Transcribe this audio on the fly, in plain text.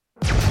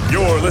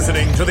You're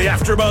listening to the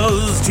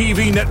AfterBuzz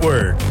TV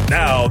Network,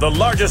 now the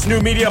largest new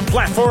media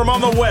platform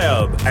on the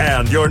web,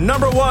 and your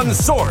number one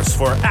source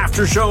for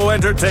after-show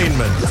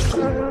entertainment.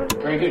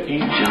 Very good,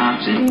 Keith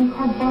Johnson.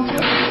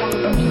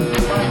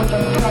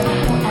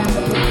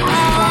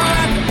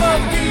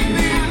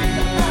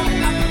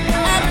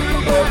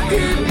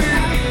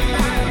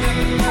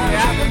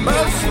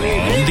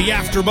 From the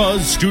AfterBuzz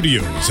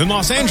Studios in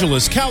Los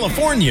Angeles,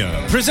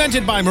 California,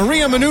 presented by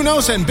Maria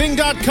Menounos and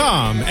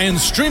Bing.com, and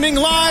streaming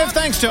live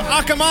thanks to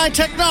Akamai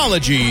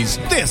Technologies,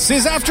 this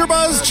is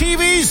AfterBuzz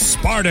TV's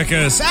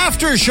Spartacus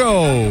After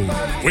Show.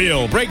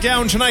 We'll break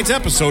down tonight's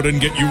episode and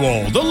get you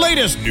all the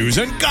latest news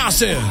and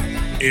gossip.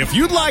 If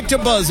you'd like to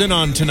buzz in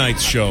on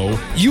tonight's show,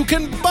 you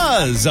can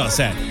buzz us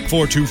at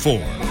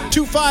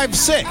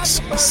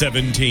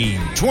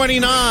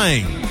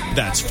 424-256-1729.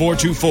 That's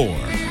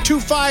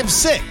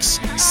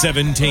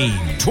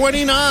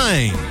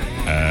 424-256-1729.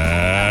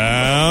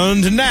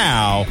 And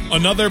now,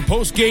 another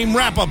post-game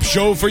wrap-up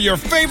show for your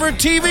favorite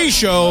TV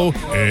show.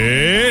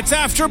 It's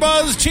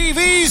AfterBuzz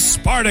TV's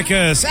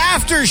Spartacus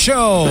After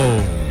Show.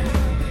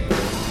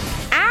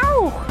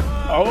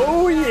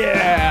 Oh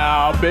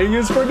yeah, Bing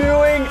is for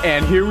doing,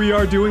 and here we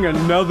are doing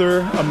another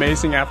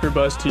amazing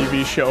AfterBuzz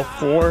TV show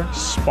for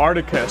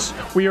Spartacus.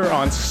 We are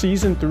on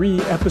Season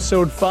 3,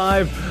 Episode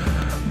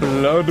 5,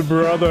 Blood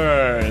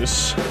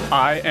Brothers.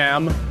 I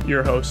am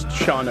your host,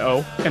 Sean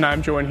O, and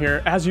I'm joined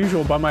here, as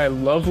usual, by my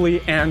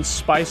lovely and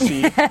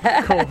spicy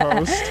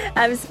co-host.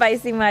 I'm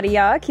Spicy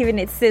Maria, keeping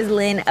it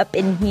sizzling up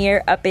in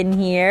here.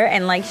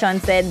 And like Sean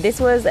said, this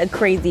was a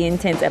crazy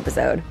intense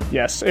episode.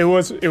 Yes, it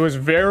was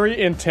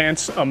very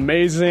intense,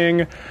 amazing.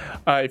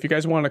 If you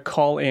guys want to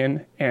call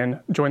in and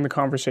join the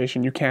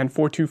conversation, you can.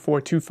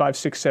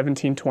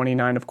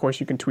 424-256-1729. Of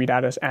course, you can tweet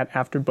at us at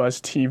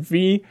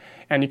AfterBuzzTV,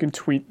 and you can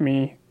tweet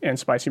me and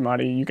Spicy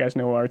Madi. You guys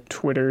know our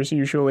Twitters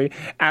usually.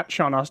 At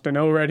Sean Austin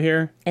O right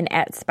here. And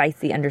at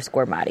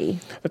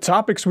Spicy_Madi. The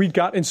topics we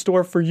got in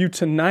store for you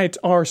tonight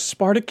are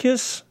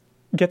Spartacus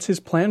gets his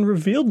plan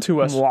revealed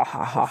to us.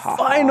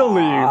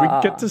 Finally, we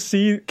get to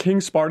see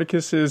King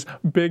Spartacus's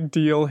big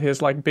deal,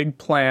 his big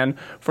plan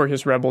for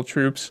his rebel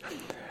troops.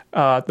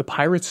 The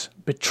pirates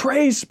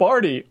betray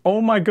Sparty.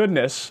 Oh my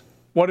goodness.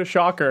 What a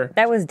shocker.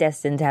 That was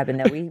destined to happen,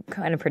 though. We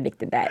kind of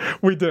predicted that.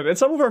 We did. And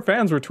some of our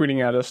fans were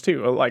tweeting at us,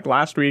 too, like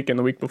last week and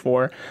the week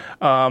before.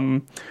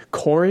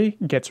 Corey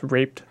gets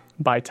raped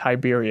by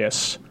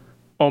Tiberius.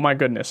 Oh my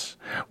goodness.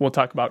 We'll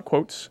talk about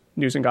quotes,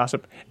 news and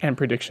gossip, and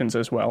predictions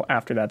as well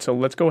after that. So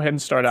let's go ahead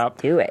and start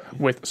out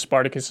with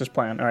Spartacus's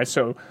plan. All right,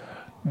 so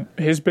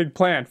his big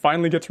plan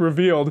finally gets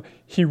revealed.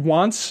 He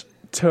wants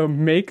to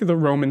make the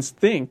Romans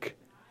think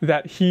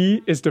that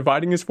he is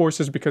dividing his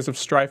forces because of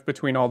strife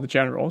between all the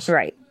generals.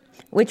 Right.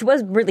 Which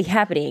was really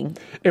happening.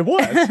 It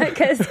was.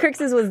 Because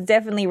Crixus was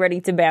definitely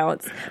ready to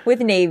bounce with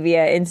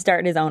Naevia and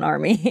start his own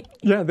army.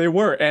 Yeah, they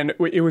were. And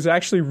it was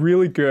actually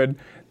really good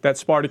that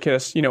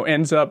Spartacus,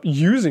 ends up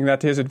using that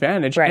to his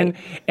advantage. Right.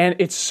 And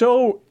it's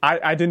so,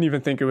 I didn't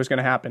even think it was going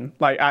to happen.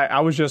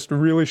 I was just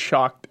really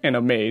shocked and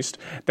amazed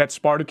that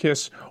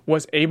Spartacus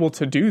was able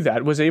to do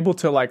that, was able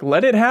to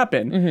let it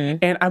happen. Mm-hmm.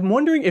 And I'm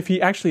wondering if he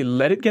actually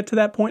let it get to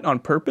that point on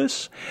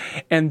purpose.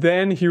 And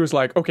then he was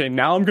like, okay,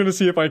 now I'm going to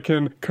see if I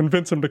can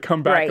convince him to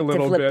come back a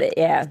little bit.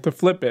 To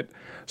flip it.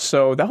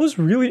 So that was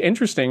really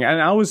interesting. And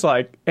I was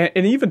like, and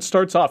it even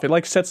starts off,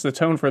 it sets the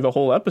tone for the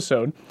whole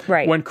episode.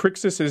 Right. When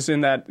Crixus is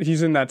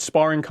he's in that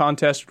sparring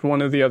contest with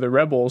one of the other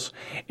rebels,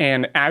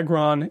 and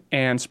Agron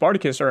and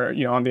Spartacus are,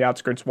 on the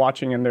outskirts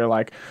watching, and they're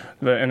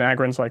and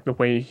Agron's the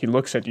way he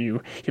looks at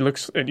you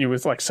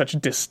with such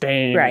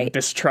disdain and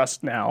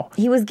distrust now.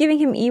 He was giving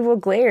him evil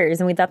glares,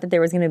 and we thought that there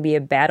was going to be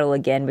a battle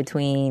again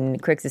between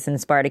Crixus and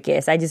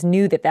Spartacus. I just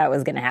knew that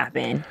was going to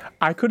happen.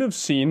 I could have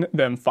seen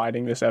them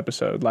fighting this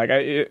episode.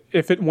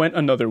 If it went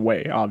another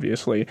way,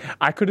 obviously,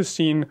 I could have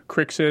seen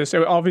Crixus.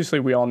 Obviously,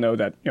 we all know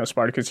that,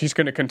 Spartacus, he's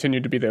going to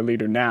continue to be their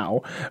leader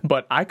now,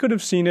 but I could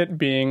have seen it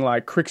being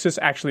Crixus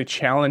actually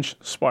challenged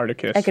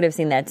Spartacus. I could have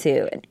seen that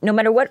too. No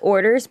matter what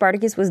order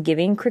Spartacus was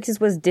giving,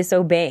 Crixus was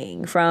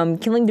disobeying, from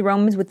killing the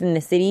Romans within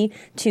the city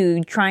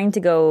to trying to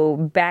go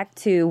back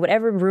to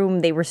whatever room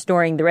they were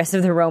storing the rest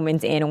of the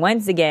Romans in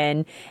once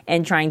again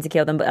and trying to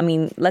kill them. But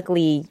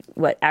luckily,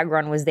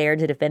 Agron was there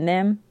to defend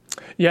them.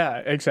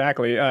 Yeah,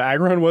 exactly.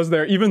 Agron was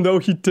there, even though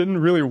he didn't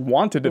really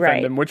want to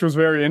defend him, which was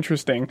very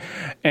interesting.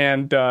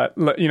 And,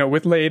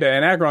 with Leda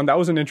and Agron, that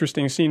was an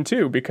interesting scene,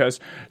 too, because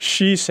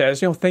she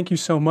says, thank you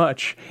so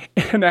much.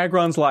 And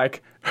Agron's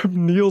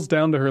kneels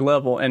down to her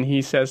level, and he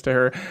says to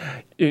her,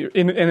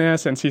 in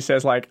essence, he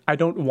says, I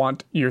don't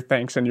want your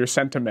thanks and your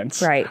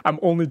sentiments. Right. I'm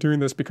only doing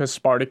this because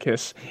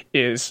Spartacus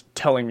is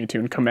telling me to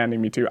and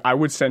commanding me to. I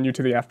would send you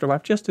to the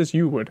afterlife just as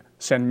you would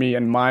send me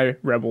and my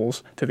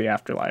rebels to the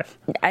afterlife.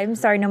 I'm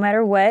sorry, no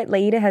matter what,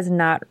 Leda has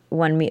not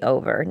won me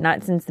over.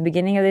 Not since the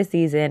beginning of the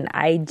season.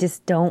 I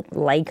just don't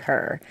like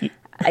her.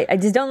 I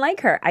just don't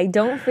like her. I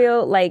don't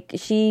feel like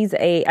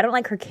I don't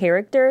like her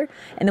character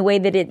and the way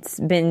that it's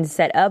been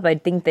set up. I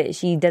think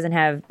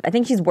that I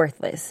think she's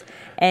worthless.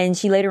 And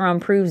she later on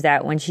proves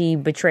that when she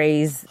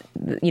betrays,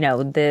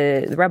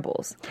 the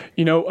rebels.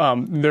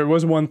 There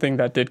was one thing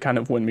that did kind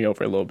of win me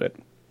over a little bit.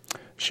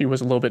 She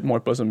was a little bit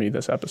more bosomy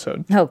this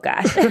episode. Oh,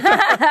 gosh.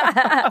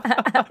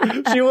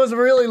 She was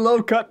really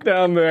low cut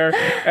down there,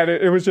 and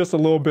it was just a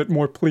little bit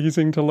more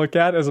pleasing to look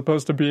at as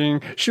opposed to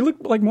she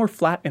looked like more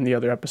flat in the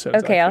other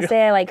episodes. Okay, I'll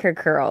say I like her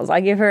curls.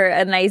 I'll give her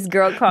a nice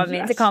girl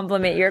comment to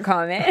compliment your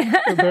comment.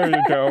 There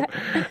you go.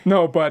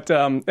 No, but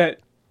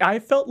I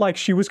felt like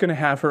she was going to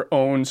have her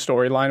own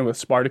storyline with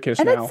Spartacus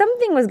I now. thought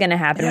something was going to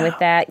happen with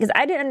that because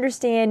I didn't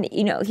understand,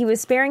 he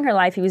was sparing her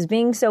life. He was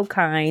being so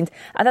kind.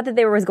 I thought that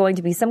there was going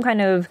to be some kind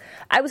of,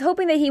 I was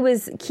hoping that he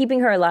was keeping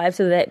her alive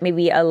so that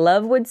maybe a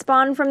love would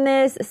spawn from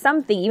this,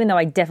 something, even though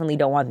I definitely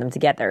don't want them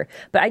together.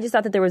 But I just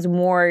thought that there was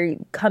more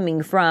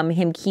coming from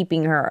him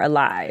keeping her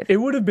alive. It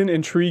would have been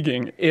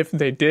intriguing if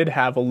they did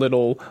have a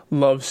little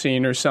love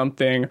scene or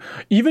something,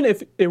 even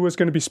if it was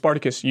going to be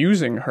Spartacus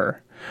using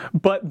her.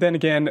 But then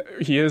again,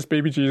 he is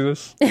baby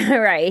Jesus.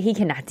 Right, he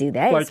cannot do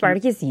that. Like,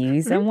 Spartacus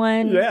use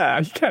someone? Yeah,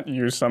 he can't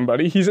use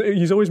somebody.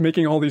 He's always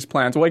making all these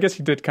plans. Well, I guess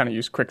he did kind of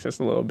use Crixus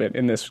a little bit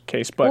in this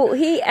case. But well,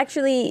 he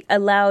actually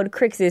allowed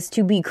Crixus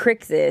to be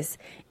Crixus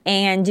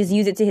and just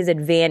use it to his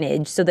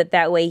advantage so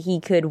that way he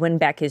could win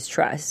back his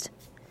trust.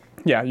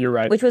 Yeah, you're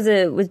right. Which was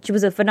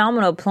a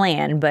phenomenal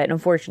plan, but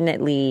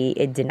unfortunately,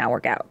 it did not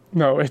work out.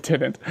 No, it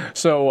didn't.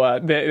 So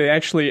they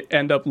actually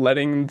end up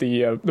letting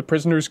the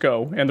prisoners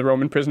go, and the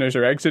Roman prisoners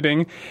are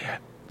exiting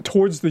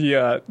towards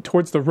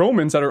the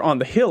Romans that are on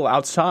the hill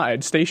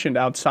outside, stationed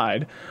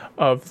outside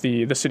of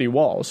the city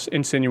walls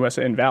in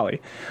Sinuessa Inn Valley.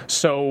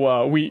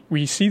 So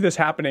we see this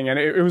happening, and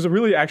it was a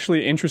really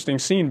actually interesting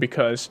scene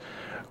because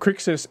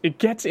Crixus, it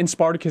gets in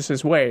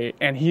Spartacus's way,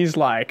 and he's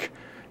like.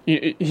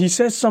 He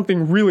says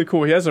something really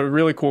cool. He has a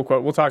really cool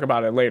quote. We'll talk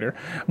about it later.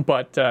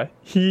 But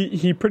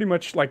he pretty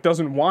much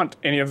doesn't want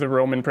any of the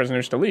Roman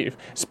prisoners to leave.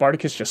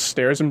 Spartacus just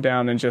stares him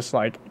down and just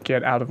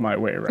get out of my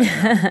way right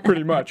now.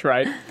 Pretty much,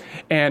 right?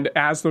 And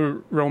as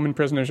the Roman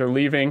prisoners are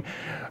leaving,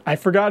 I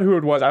forgot who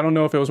it was. I don't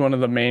know if it was one of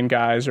the main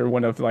guys or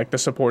one of the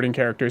supporting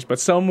characters, but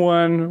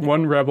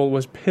one rebel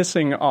was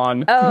pissing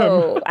on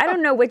them. I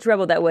don't know which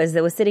rebel that was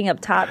sitting up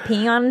top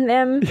peeing on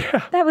them.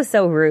 Yeah. That was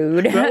so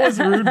rude. That was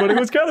rude, but it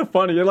was kind of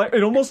funny.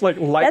 It almost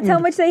lightened. That's how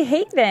much they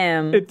hate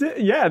them. It did,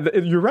 yeah,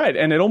 you're right.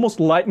 And it almost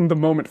lightened the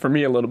moment for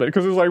me a little bit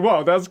because it was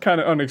whoa, that's kind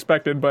of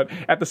unexpected. But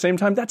at the same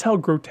time, that's how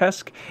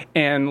grotesque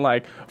and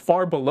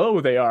far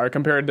below they are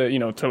compared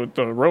to, to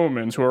the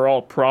Romans who are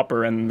all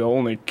proper and they'll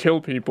only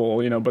kill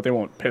people, but they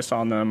won't piss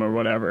on them or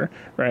whatever,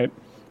 right?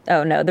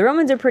 Oh, no. The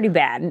Romans are pretty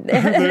bad.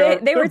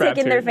 They were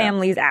taking their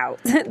families out.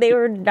 They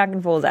were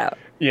knocking fools out.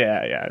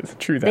 Yeah, it's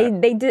true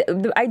that. They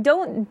did. I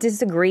don't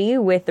disagree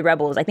with the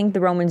rebels. I think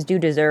the Romans do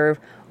deserve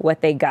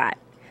what they got.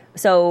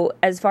 So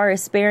as far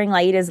as sparing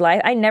Laida's life,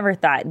 I never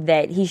thought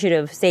that he should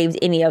have saved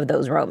any of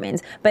those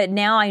Romans. But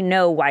now I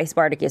know why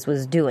Spartacus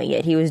was doing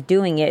it. He was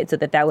doing it so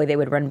that way they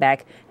would run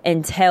back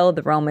and tell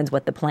the Romans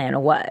what the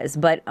plan was.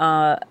 But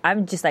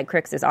I'm just like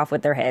Crixus, off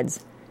with their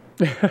heads.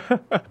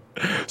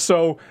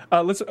 So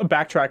let's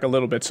backtrack a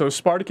little bit. So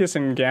Spartacus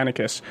and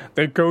Gannicus,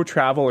 they go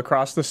travel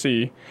across the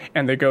sea,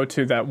 and they go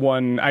to that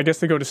one, I guess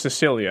they go to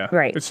Sicilia.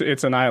 Right.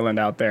 It's an island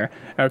out there,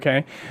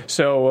 okay?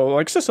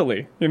 So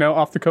Sicily,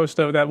 off the coast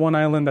of that one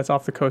island that's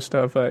off the coast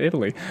of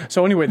Italy.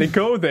 So anyway, they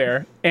go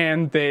there,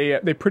 and they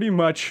pretty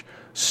much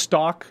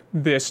stalk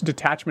this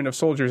detachment of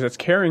soldiers that's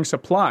carrying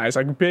supplies,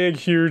 big,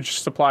 huge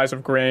supplies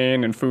of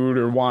grain and food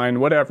or wine,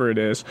 whatever it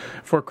is,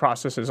 for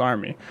Crassus's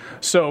army.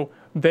 So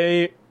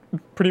they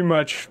pretty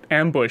much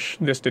ambush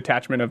this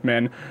detachment of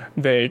men.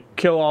 They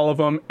kill all of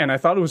them, and I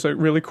thought it was a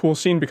really cool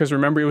scene because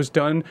remember it was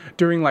done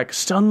during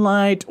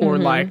sunlight or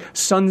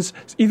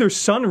either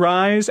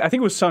sunrise. I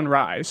think it was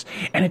sunrise,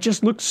 and it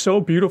just looked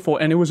so beautiful,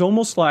 and it was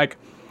almost like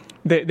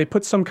they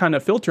put some kind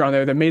of filter on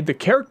there that made the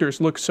characters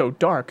look so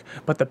dark,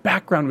 but the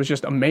background was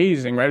just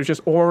amazing, right? It was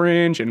just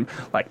orange and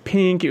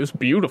pink. It was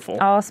beautiful.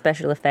 All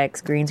special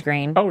effects, green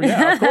screen. Oh,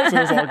 yeah, of course it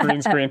was all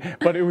green screen.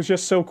 But it was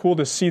just so cool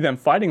to see them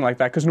fighting like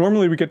that, because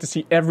normally we get to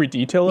see every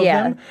detail of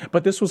them,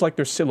 but this was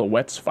their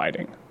silhouettes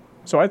fighting.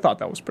 So I thought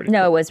that was pretty cool.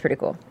 No, it was pretty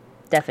cool.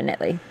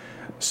 Definitely.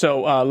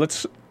 So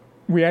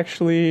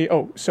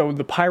so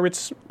the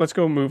pirates, let's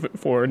go move it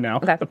forward now.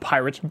 Okay. The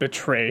pirates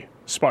betray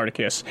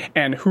Spartacus.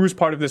 And who's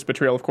part of this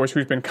betrayal, of course,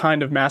 who's been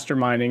kind of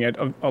masterminding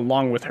it,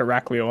 along with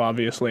Heraclio,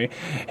 obviously,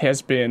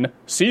 has been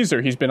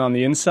Caesar. He's been on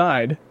the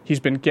inside. He's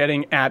been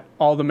getting at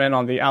all the men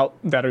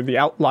that are the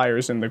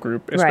outliers in the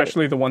group,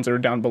 especially the ones that are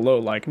down below,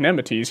 like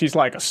Nemetes. He's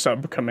like a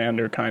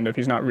sub-commander, kind of.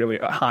 He's not really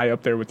high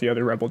up there with the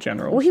other rebel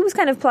generals. Well, he was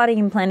kind of plotting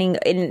and planning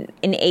in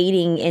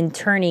aiding and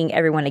turning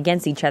everyone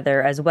against each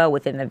other as well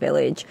within the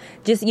village.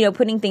 Just,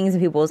 putting things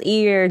in people's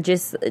ear,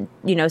 just,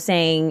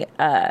 saying...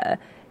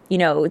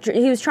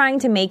 he was trying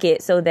to make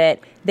it so that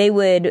they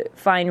would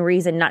find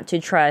reason not to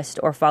trust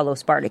or follow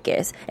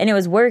Spartacus. And it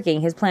was working.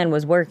 His plan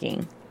was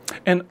working.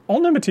 And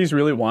all Nemetes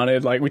really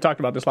wanted, like we talked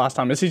about this last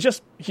time, is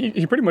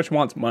he pretty much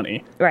wants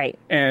money. Right.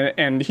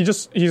 And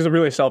he's a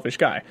really selfish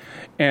guy.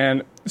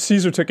 And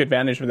Caesar took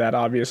advantage of that,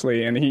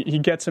 obviously, and he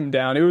gets him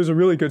down. It was a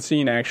really good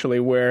scene, actually,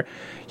 where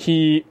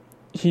he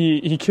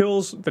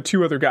kills the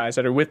two other guys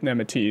that are with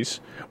Nemetes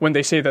when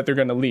they say that they're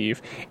going to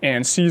leave.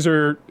 And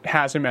Caesar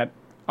has him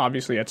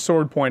obviously at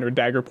sword point or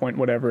dagger point,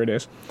 whatever it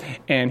is.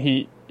 And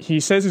he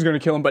says he's going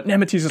to kill him, but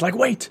Nemetes is like,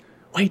 wait,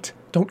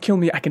 don't kill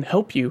me. I can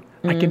help you.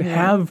 I can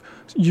have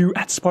you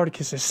at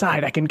Spartacus's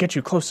side. I can get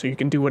you closer. You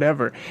can do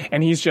whatever.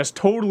 And he's just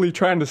totally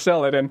trying to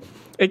sell it. And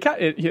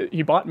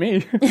he bought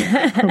me.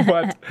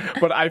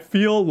 but I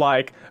feel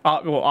like,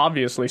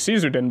 obviously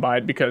Caesar didn't buy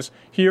it because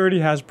he already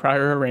has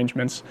prior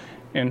arrangements.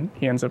 And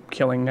he ends up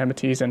killing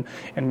Nemetes, and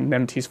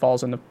Nemetes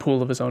falls in the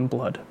pool of his own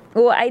blood.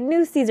 Well, I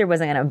knew Caesar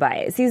wasn't going to buy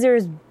it. Caesar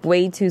is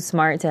way too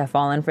smart to have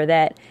fallen for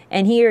that,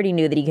 and he already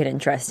knew that he couldn't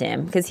trust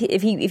him. Because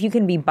if you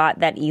can be bought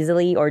that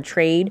easily or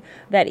trade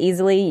that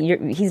easily,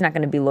 he's not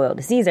going to be loyal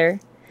to Caesar.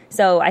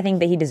 So I think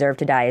that he deserved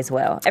to die as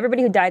well.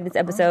 Everybody who died this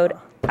episode,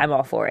 I'm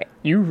all for it.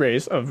 You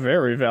raise a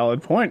very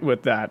valid point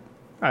with that.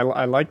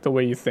 I like the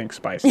way you think,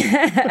 Spicy.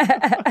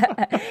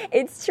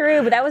 It's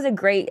true, but that was a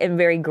great and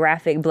very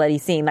graphic, bloody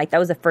scene. Like, that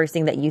was the first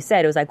thing that you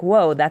said. It was like,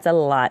 whoa, that's a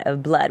lot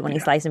of blood when he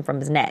sliced him from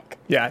his neck.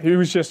 Yeah,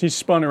 he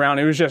spun around.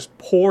 It was just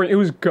pouring. It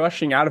was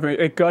gushing out of him.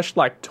 It gushed,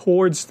 like,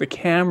 towards the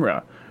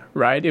camera,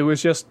 right? It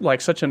was just, like,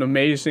 such an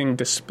amazing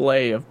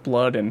display of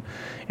blood and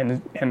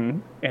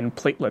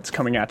platelets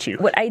coming at you.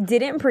 What I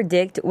didn't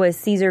predict was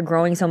Caesar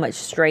growing so much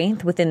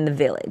strength within the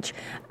village.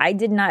 I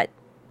did not...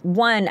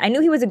 One, I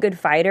knew he was a good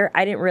fighter.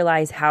 I didn't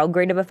realize how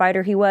great of a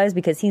fighter he was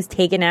because he's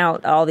taken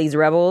out all these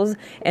rebels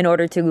in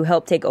order to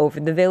help take over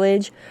the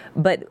village.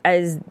 But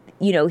as,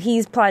 you know,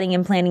 he's plotting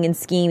and planning and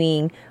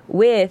scheming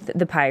with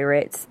the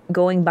pirates,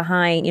 going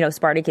behind, you know,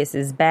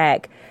 Spartacus's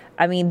back.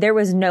 I mean,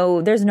 there's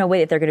no way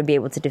that they're going to be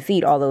able to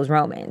defeat all those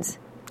Romans.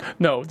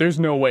 No, there's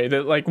no way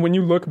that, like, when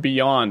you look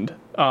beyond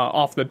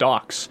off the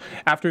docks,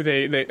 after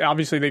they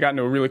obviously they got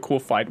into a really cool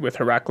fight with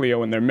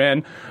Heraclio and their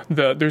men.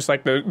 There's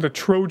like the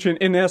Trojan,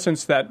 in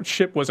essence, that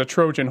ship was a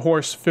Trojan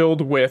horse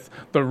filled with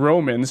the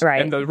Romans,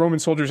 right. And the Roman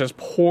soldiers just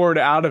poured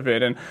out of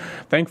it, and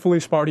thankfully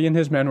Sparty and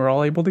his men were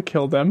all able to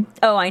kill them.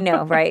 Oh, I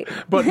know, right?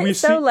 But we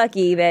so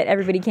lucky that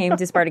everybody came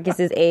to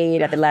Spartacus's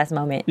aid at the last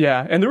moment.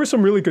 Yeah, and there were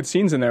some really good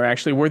scenes in there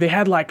actually, where they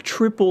had like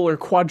triple or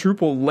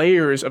quadruple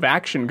layers of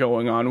action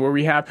going on, where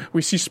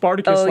we see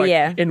Spartacus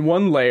in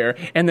one layer,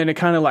 and then it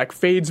kind of like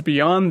fades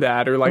beyond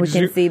that, or like we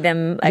can see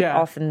them like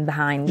off and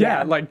behind.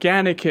 Yeah, like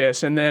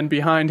Gannicus, and then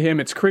behind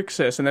him it's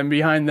Crixus, and then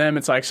behind them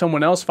it's like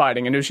someone else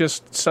fighting, and it was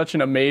just such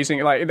an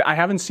amazing. Like, I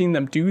haven't seen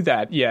them do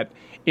that yet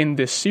in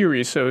this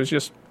series, so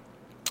it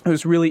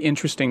was really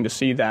interesting to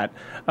see that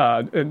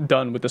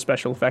done with the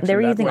special effects. They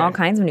were using all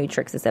kinds of new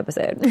tricks this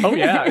episode. Oh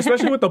yeah,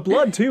 especially with the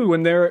blood too.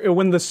 When the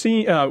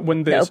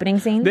opening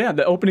scene. Yeah,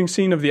 the opening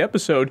scene of the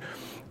episode.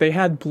 They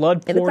had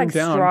blood pouring down. It looked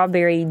like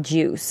strawberry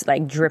juice,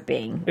 like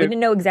dripping. We didn't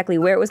know exactly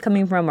where it was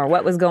coming from or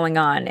what was going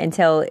on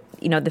until,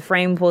 you know, the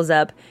frame pulls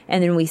up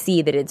and then we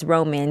see that it's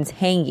Romans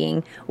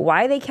hanging.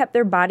 Why they kept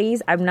their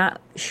bodies, I'm not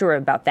sure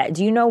about that.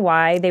 Do you know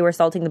why they were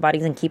salting the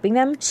bodies and keeping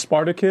them?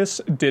 Spartacus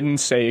didn't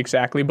say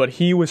exactly, but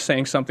he was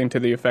saying something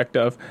to the effect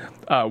of,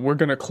 we're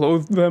going to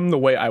clothe them the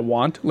way I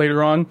want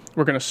later on.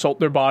 We're going to salt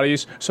their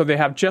bodies so they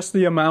have just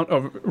the amount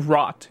of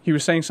rot. He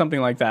was saying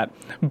something like that,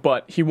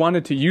 but he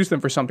wanted to use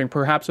them for something,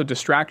 perhaps a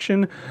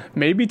distraction,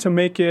 maybe to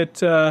make it,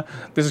 this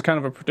is kind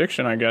of a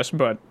prediction, I guess,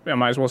 but I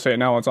might as well say it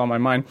now, it's on my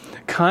mind.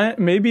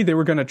 Maybe they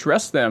were going to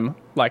dress them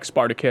like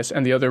Spartacus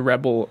and the other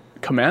rebel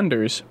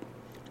commanders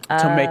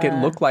to make it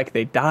look like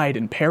they died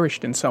and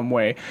perished in some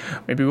way.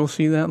 Maybe we'll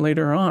see that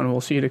later on.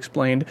 We'll see it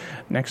explained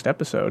next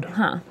episode.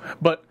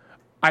 But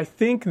I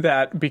think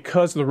that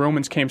because the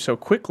Romans came so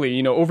quickly,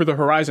 you know, over the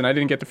horizon, I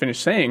didn't get to finish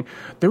saying,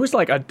 there was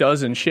like a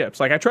dozen ships.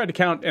 Like, I tried to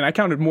count, and I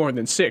counted more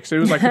than 6. It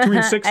was like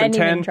between 6 and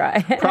 10,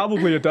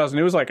 probably a dozen.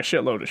 It was like a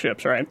shitload of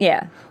ships, right?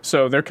 Yeah.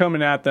 So they're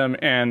coming at them,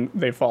 and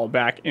they fall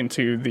back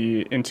into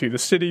the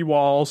city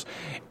walls,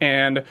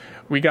 and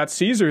we got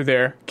Caesar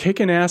there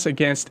kicking ass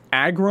against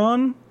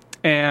Agron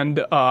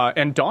and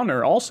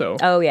Donner also.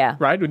 Oh yeah,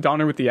 right, with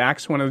Donner with the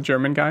axe, one of the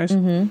German guys.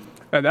 Mm-hmm.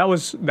 That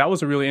was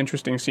a really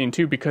interesting scene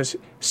too, because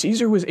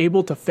Caesar was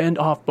able to fend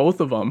off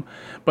both of them,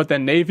 but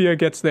then Naevia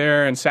gets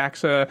there and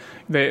Saxa,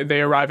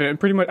 they arrive, and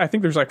pretty much I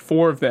think there's like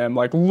 4 of them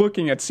like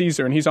looking at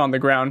Caesar, and he's on the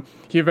ground.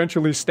 He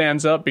eventually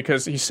stands up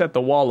because he set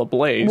the wall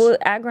ablaze. Well,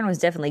 Agron was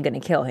definitely going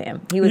to kill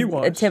him. He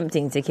was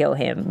attempting to kill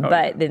him,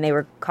 but then they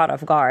were caught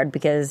off guard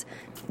because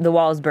the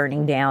wall's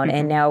burning down,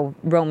 and now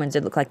Romans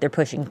look like they're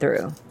pushing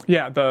through.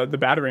 Yeah, the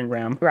battering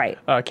ram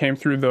came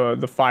through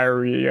the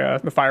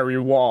fiery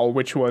wall,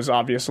 which was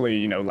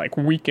obviously, you know, like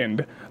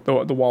weakened.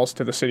 The walls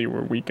to the city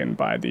were weakened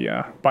by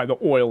the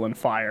oil and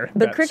fire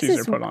that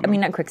Caesar put on them. I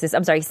mean, not Crixus.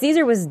 I'm sorry.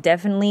 Caesar was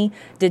definitely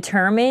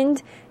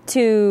determined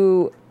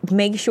to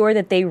make sure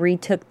that they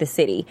retook the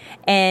city.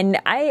 And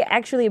I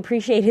actually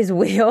appreciate his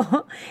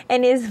will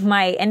and his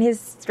might and his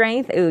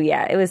strength. Ooh,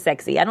 yeah, it was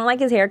sexy. I don't like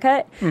his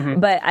haircut,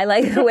 but I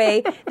like the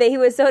way that he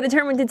was so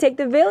determined to take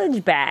the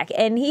village back.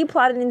 And he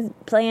plotted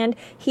and planned.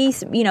 He,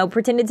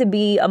 pretended to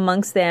be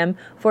amongst them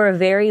for a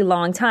very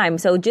long time.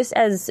 So just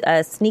as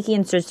sneaky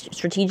and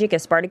strategic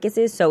as Spartacus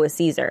is, so is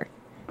Caesar.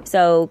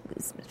 So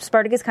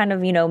Spartacus kind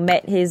of,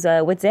 met his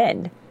wit's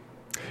end.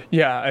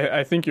 Yeah,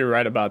 I think you're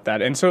right about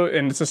that. And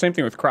it's the same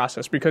thing with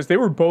Crassus, because they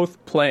were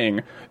both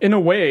playing, in a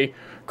way,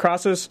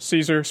 Crassus,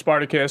 Caesar,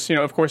 Spartacus,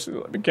 of course,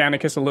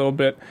 Gannicus a little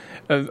bit.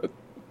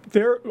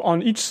 They're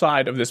on each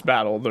side of this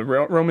battle, the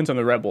Romans and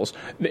the rebels.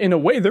 In a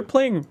way, they're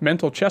playing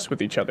mental chess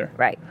with each other.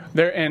 Right.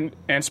 And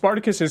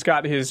Spartacus has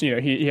got his,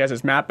 he has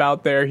his map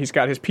out there. He's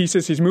got his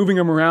pieces. He's moving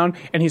them around.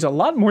 And he's a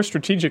lot more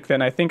strategic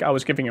than I think I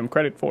was giving him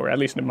credit for, at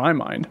least in my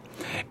mind.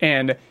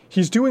 And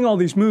he's doing all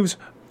these moves,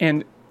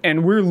 and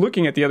we're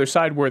looking at the other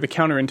side where the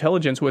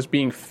counterintelligence was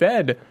being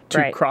fed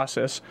to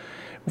Crassus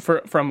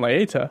from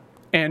Laeta.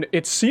 And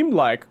it seemed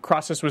like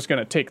Crassus was going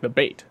to take the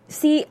bait.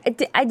 See,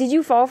 did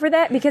you fall for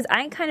that? Because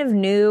I kind of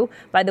knew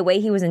by the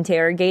way he was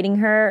interrogating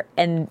her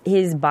and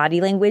his body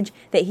language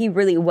that he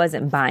really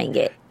wasn't buying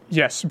it.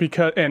 Yes,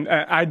 because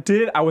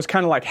I was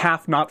kind of like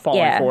half not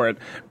falling for it,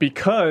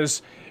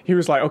 because he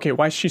was like, okay,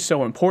 why is she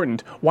so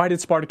important? Why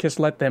did Spartacus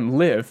let them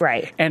live?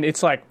 Right. And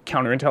it's like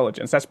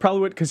counterintelligence. That's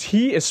probably because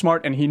he is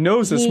smart, and he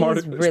knows that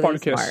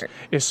Spartacus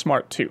is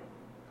smart too.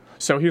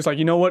 So he was like,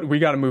 you know what? We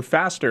got to move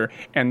faster.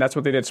 And that's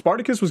what they did.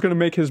 Spartacus was going to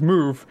make his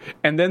move,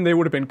 and then they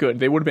would have been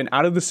good. They would have been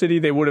out of the city.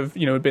 They would have,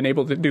 been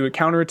able to do a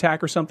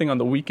counterattack or something on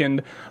the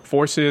weakened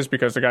forces,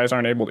 because the guys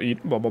aren't able to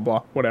eat, blah, blah,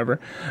 blah, whatever.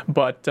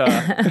 But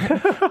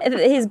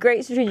his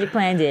great strategic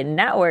plan did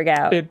not work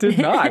out. It did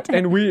not.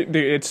 And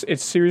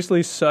it's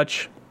seriously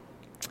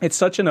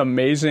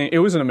it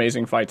was an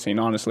amazing fight scene,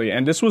 honestly.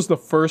 And this was the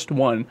first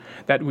one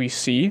that we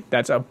see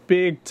that's a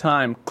big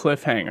time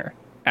cliffhanger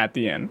at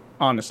the end,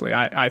 honestly,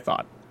 I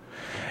thought.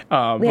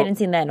 We hadn't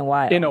seen that in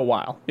a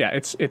while. Yeah,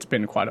 it's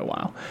been quite a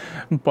while.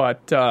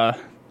 But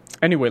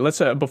anyway, let's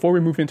before we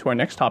move into our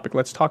next topic,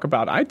 let's talk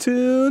about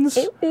iTunes.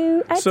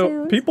 Ooh, iTunes.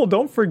 So people,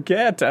 don't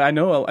forget. I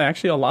know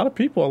actually a lot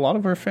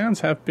of our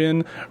fans have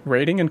been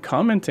rating and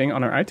commenting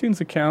on our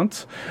iTunes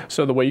account.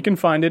 So the way you can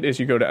find it is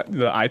you go to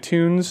the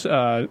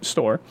iTunes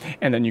store,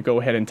 and then you go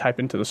ahead and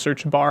type into the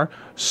search bar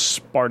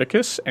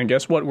Spartacus, and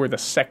guess what? We're the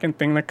second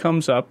thing that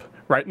comes up,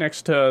 right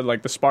next to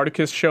like the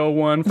Spartacus show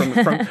one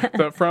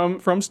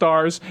from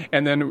Stars,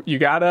 and then you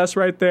got us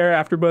right there,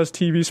 AfterBuzz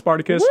TV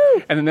Spartacus.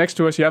 Woo! And then next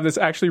to us you have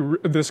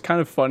this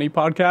kind of funny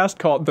podcast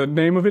called, the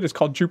name of it is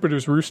called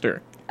Jupiter's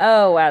Rooster.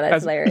 Oh wow,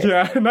 that's hilarious.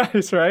 Yeah,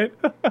 nice, right?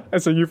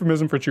 It's a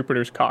euphemism for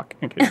Jupiter's cock,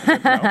 in case you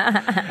didn't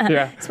know.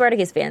 Yeah,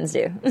 Spartacus fans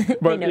do.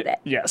 They know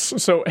that. Yes.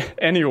 So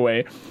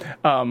anyway,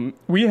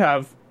 we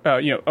have.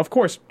 Of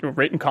course,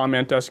 rate and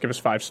comment us, give us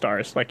 5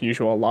 stars like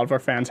usual. A lot of our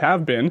fans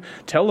have been.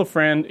 Tell a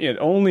friend. It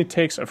only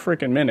takes a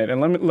freaking minute.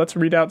 And let's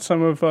read out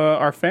some of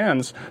our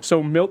fans.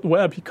 So Milt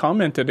Webb, he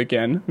commented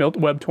again. Milt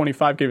Webb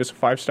 25 gave us a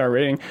 5-star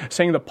rating,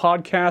 saying the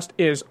podcast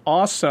is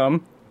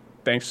awesome.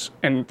 Thanks,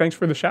 and thanks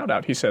for the shout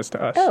out, he says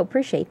to us. Oh,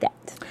 appreciate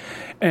that.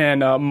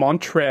 And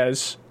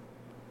Montrez,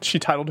 she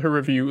titled her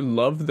review,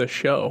 Love the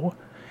Show.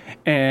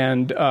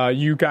 And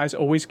you guys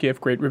always give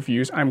great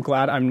reviews. I'm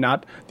glad I'm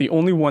not the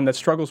only one that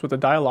struggles with the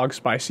dialogue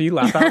spicy.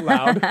 Laugh out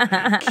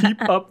loud.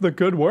 Keep up the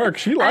good work.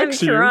 She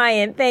likes you. I'm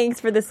trying. Thanks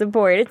for the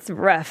support. It's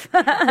rough.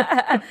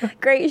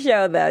 Great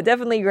show, though.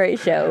 Definitely great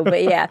show.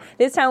 But yeah,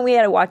 this time we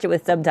had to watch it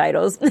with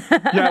subtitles.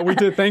 Yeah, we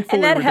did.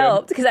 Thankfully, and that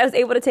helped because I was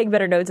able to take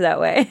better notes that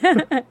way.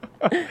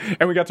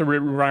 And we got to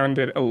rewind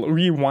it a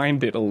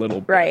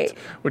little bit, right?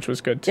 Which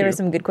was good too. There were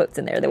some good quotes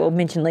in there that we'll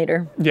mention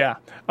later. Yeah.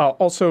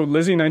 Also,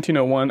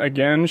 Lizzie1901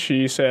 again.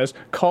 She says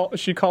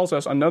she calls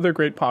us another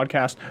great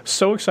podcast.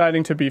 So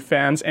exciting to be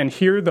fans and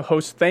hear the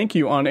host thank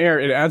you on air.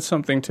 It adds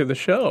something to the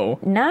show.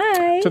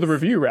 Nice. To the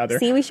review, rather.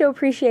 See, we show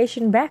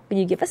appreciation back when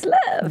you give us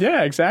love.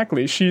 Yeah,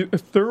 exactly. She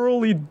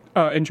thoroughly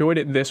enjoyed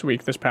it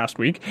this past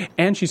week,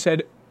 and she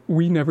said,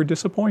 we never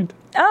disappoint.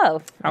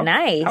 Oh,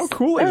 nice. How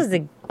cool is that?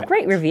 That was a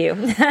great review.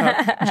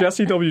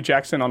 Jesse W.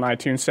 Jackson on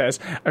iTunes says,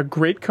 a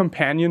great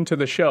companion to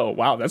the show.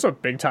 Wow, that's a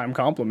big-time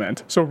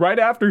compliment. So right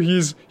after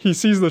he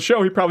sees the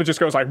show, he probably just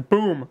goes like,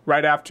 boom,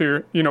 right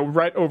after,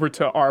 right over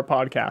to our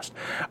podcast.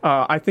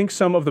 I think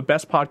some of the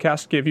best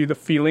podcasts give you the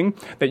feeling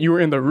that you are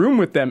in the room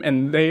with them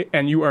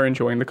and you are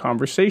enjoying the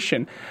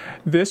conversation.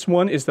 This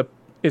one is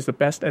the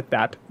best at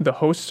that. The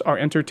hosts are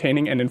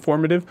entertaining and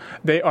informative.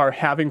 They are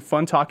having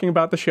fun talking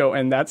about the show,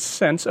 and that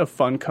sense of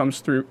fun comes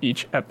through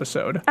each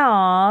episode.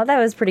 Aw, that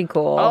was pretty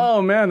cool. Oh,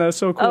 man, that's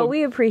so cool. Oh,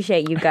 we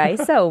appreciate you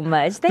guys so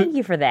much. Thank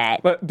you for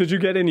that. But did you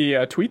get any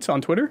tweets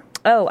on Twitter?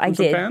 Oh, I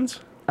did.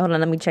 Fans? Hold on,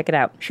 let me check it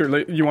out. Sure.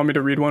 You want me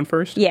to read one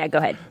first? Yeah, go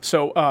ahead.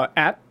 So,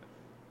 at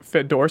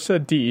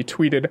Fedorsa D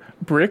tweeted,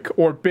 "Brick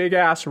or big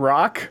ass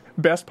rock?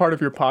 Best part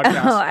of your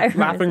podcast."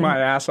 Laughing my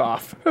ass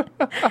off.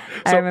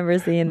 I remember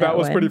seeing that. That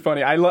was one. pretty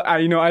funny. I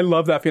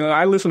love that feeling.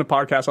 I listen to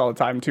podcasts all the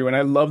time too, and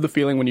I love the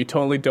feeling when you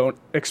totally don't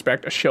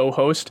expect a show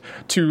host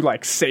to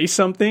like say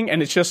something,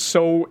 and it's just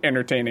so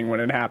entertaining when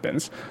it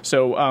happens.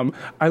 So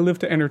I live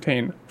to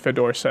entertain,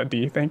 Fedorsa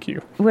D. Thank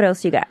you. What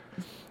else you got?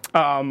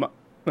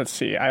 Let's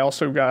see. I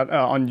also got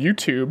on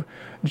YouTube,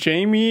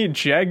 Jamie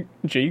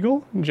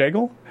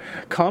Jagle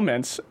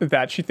comments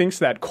that she thinks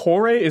that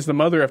Kore is the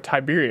mother of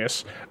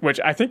Tiberius, which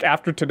I think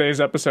after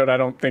today's episode, I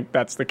don't think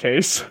that's the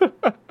case.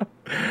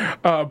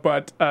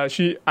 But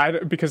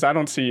because I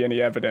don't see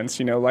any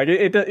evidence, like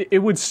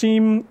it would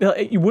seem,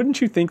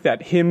 wouldn't you think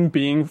that him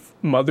being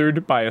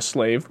mothered by a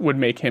slave would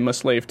make him a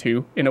slave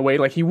too, in a way?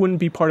 Like he wouldn't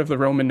be part of the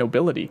Roman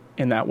nobility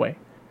in that way.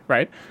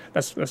 Right?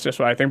 That's just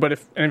what I think. But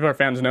if any of our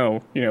fans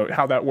know,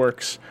 how that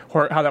works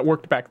or how that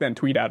worked back then,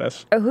 tweet at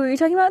us. Who are you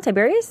talking about?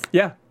 Tiberius?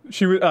 Yeah.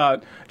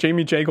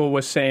 Jamie Jagle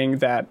was saying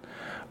that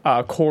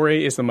Kore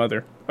is the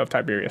mother of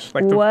Tiberius,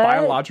 like the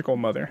biological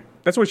mother.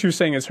 That's what she was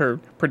saying is her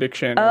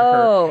prediction.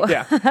 Oh.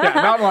 Yeah,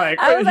 not like...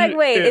 I was like,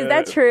 wait, is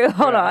that true?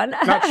 Hold on.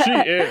 Not she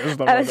is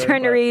the mother. I was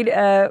trying to read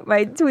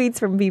my tweets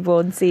from people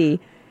and see.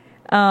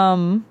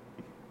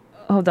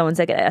 Hold on one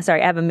second.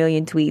 Sorry, I have a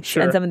million tweets,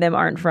 Sure. and some of them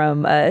aren't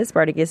from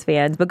Spartacus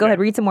fans. But go ahead,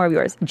 read some more of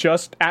yours.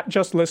 Just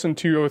listen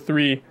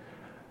 203.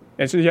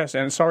 Yes,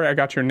 and sorry I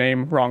got your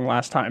name wrong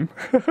last time.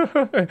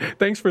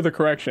 Thanks for the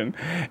correction.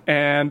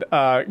 And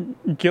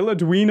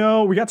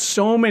Giladuino, we got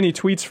so many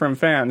tweets from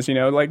fans,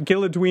 like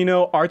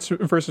Giladuino, Arts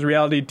versus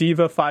Reality,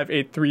 Diva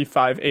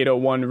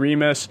 5835801,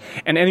 Remus,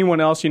 and anyone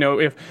else,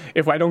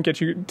 if I don't get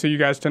to you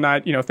guys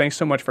tonight, thanks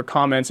so much for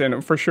comments,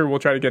 and for sure we'll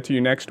try to get to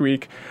you next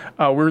week.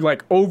 We're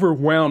like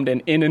overwhelmed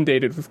and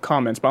inundated with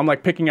comments, but I'm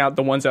like picking out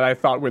the ones that I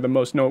thought were the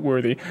most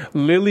noteworthy.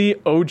 Lily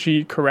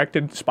OG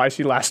corrected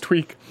Spicy last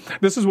week.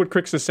 This is what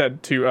Crixus said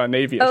to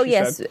Navia. Oh,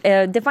 yes.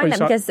 Define that,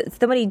 because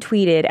somebody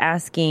tweeted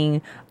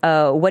asking,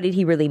 what did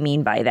he really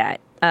mean by that?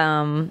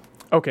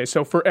 Okay,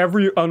 so for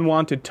every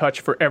unwanted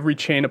touch, for every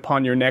chain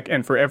upon your neck,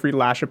 and for every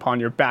lash upon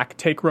your back,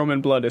 take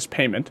Roman blood as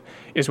payment,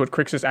 is what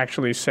Crixus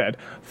actually said.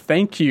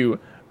 Thank you,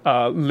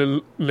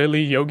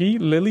 Lily Yogi.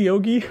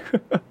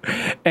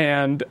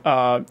 And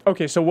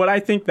okay, so what I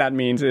think that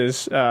means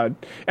is, I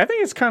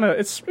think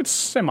it's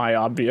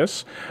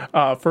semi-obvious.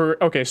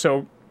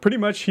 So pretty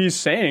much he's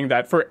saying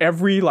that for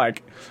every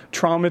like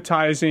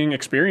traumatizing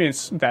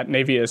experience that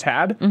Navia has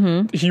had,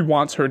 he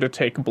wants her to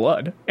take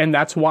blood. And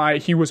that's why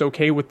he was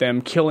okay with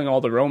them killing all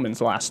the Romans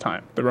last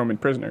time, the Roman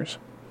prisoners.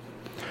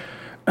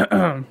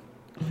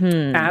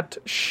 At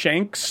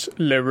Shanks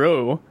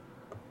Leroux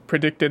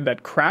predicted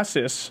that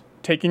Crassus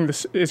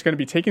is going to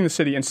be taking the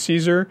city and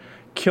Caesar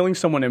killing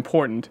someone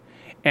important.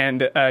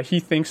 And he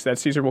thinks that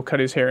Caesar will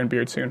cut his hair and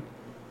beard soon.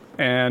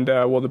 And,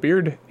 the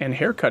beard and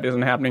haircut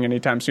isn't happening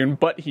anytime soon,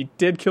 but he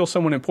did kill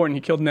someone important.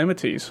 He killed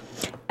Nemetes.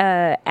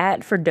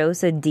 At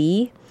Ferdosa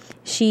D,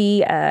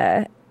 she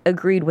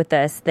agreed with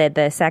us that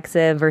the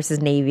Saxa versus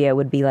Navia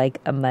would be like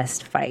a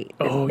must fight.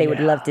 They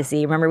would love to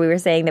see. Remember we were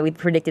saying that we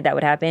predicted that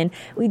would happen?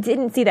 We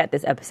didn't see that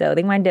this episode.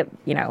 They wind up,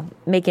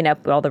 making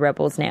up all the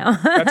rebels now.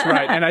 That's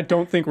right. And I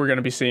don't think we're going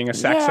to be seeing a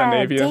Saxa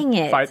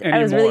Navia fight anymore.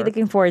 I was really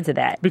looking forward to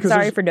that.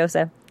 Sorry,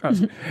 Ferdosa.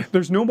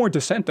 There's no more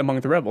dissent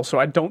among the rebels, so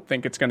I don't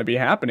think it's going to be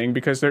happening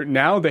because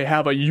now they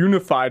have a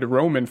unified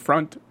Roman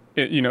front,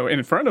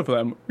 in front of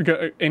them,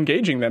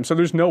 engaging them. So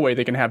there's no way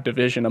they can have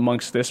division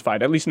amongst this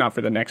fight, at least not for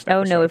the next episode.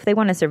 Oh, no. If they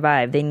want to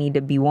survive, they need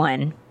to be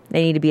one.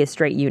 They need to be a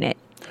straight unit.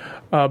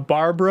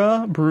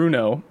 Barbara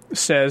Bruno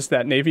says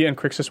that Navia and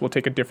Crixus will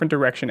take a different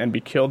direction and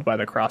be killed by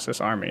the Crassus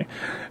army.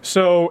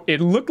 So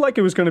it looked like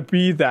it was going to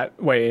be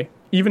that way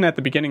even at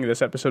the beginning of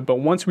this episode, but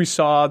once we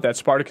saw that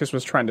Spartacus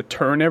was trying to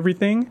turn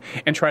everything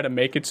and try to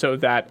make it so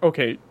that,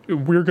 okay,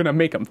 we're going to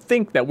make them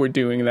think that we're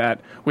doing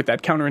that with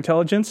that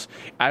counterintelligence,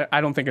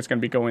 I don't think it's going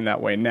to be going that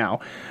way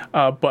now.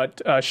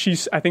 But I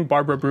think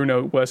Barbara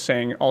Bruno was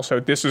saying also,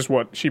 this is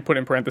what she put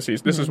in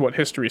parentheses, this is what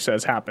history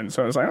says happened.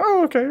 So I was like,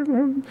 oh, okay,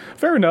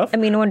 fair enough. I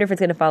mean, I wonder if it's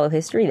going to follow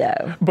history,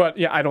 though. But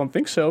yeah, I don't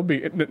think so,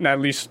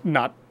 at least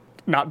not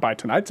by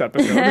tonight's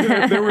episode.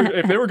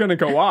 if they were going to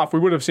go off, we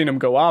would have seen them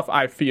go off,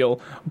 I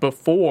feel,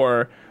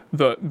 before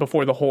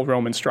the whole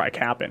Roman strike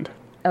happened.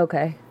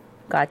 Okay,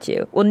 got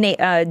you. Well,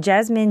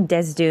 Jasmine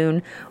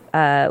Desdune,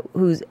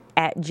 who's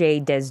at J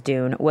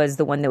Desdune, was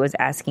the one that was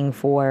asking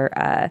for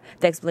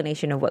the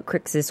explanation of what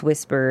Crixus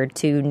whispered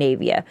to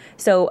Navia.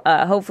 So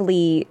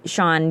hopefully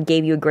Sean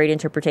gave you a great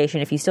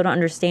interpretation. If you still don't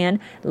understand,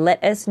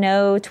 let us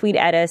know. Tweet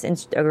at us,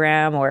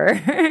 Instagram or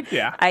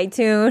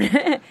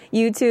iTunes,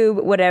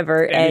 YouTube,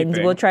 whatever, anything.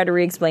 And we'll try to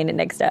re-explain it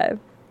next time.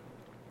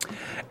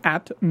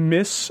 At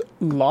Miss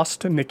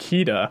Lost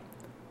Nikita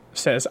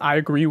says, I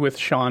agree with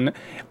Sean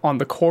on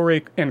the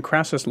Kore and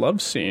Crassus love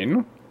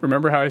scene.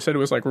 Remember how I said it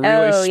was like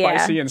really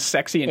spicy and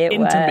sexy and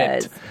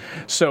intimate?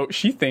 So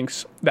she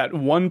thinks that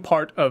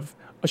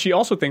she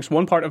also thinks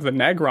one part of the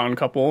Negron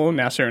couple,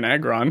 Nasser and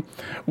Agron,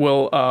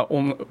 will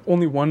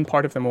only one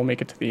part of them will make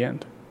it to the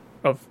end.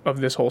 of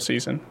this whole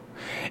season.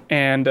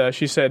 And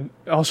she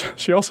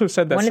also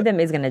said that one of them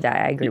is going to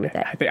die. I agree with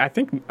that. I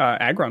think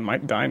Agron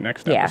might die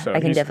next episode. Yeah,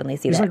 I can definitely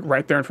see that. He's like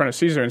right there in front of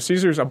Caesar, and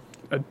Caesar's a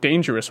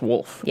dangerous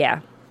wolf.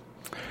 Yeah.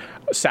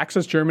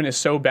 Saxa's German is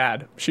so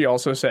bad, she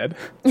also said.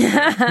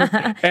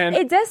 And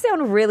it does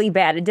sound really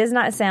bad. It does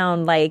not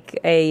sound like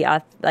a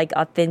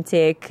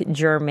authentic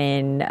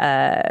German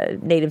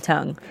native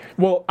tongue.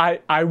 Well,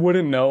 I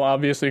wouldn't know,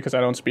 obviously, because I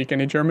don't speak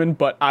any German,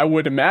 but I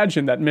would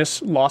imagine that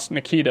Miss Lost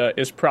Nikita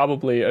is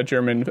probably a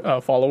German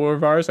follower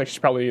of ours. Like, she's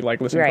probably like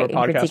listening to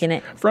our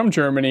podcast from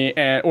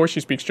Germany, or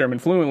she speaks German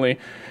fluently.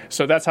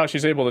 So that's how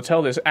she's able to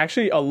tell this.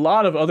 Actually, a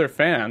lot of other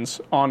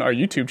fans on our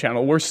YouTube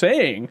channel were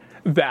saying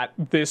that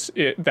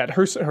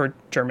her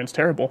German's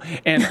terrible.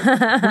 And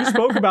we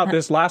spoke about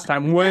this last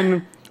time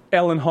when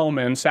Ellen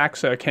Hullman,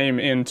 Saxa, came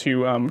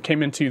into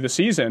the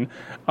season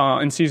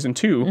in season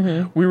 2.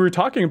 Mm-hmm. We were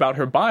talking about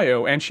her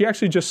bio, and she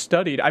actually just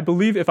studied. I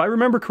believe, if I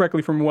remember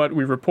correctly from what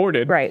we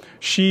reported, right,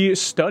 she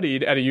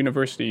studied at a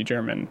university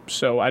German.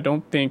 So I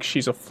don't think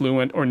she's a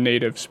fluent or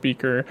native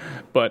speaker.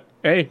 But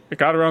hey, it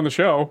got her on the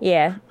show.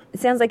 Yeah, it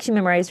sounds like she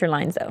memorized her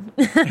lines though.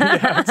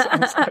 Yeah, it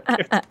sounds like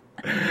it.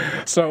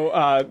 So,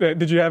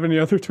 did you have any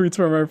other tweets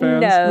from our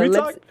fans?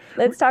 No,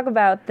 let's talk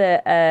about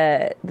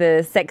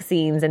the sex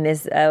scenes in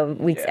this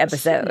week's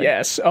episode.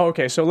 Yes. Oh,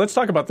 okay, so let's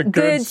talk about the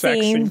good sex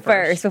scene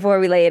first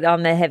before we lay it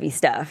on the heavy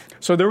stuff.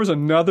 So there was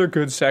another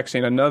good sex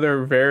scene,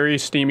 another very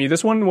steamy.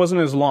 This one wasn't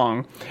as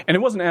long, and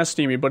it wasn't as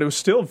steamy, but it was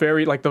still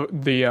very like what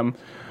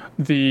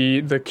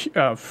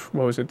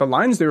was it? The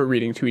lines they were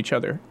reading to each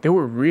other. They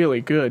were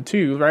really good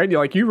too, right?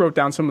 Like you wrote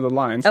down some of the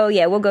lines. Oh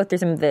yeah, we'll go through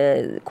some of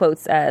the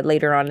quotes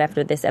later on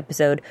after this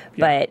episode,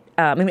 but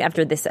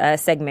after this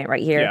segment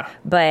right here. Yeah.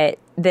 But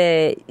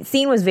the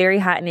scene was very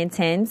hot and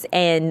intense,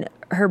 and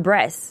her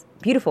breasts.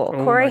 Beautiful.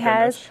 Oh, Corey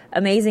has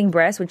amazing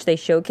breasts, which they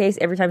showcase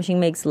every time she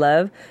makes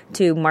love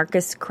to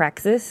Marcus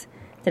Craxus.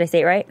 Did I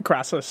say it right?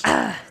 Crassus.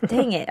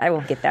 Dang it. I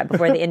won't get that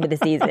before the end of the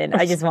season.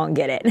 I just won't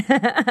get it.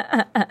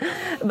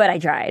 But I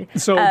tried.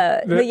 So,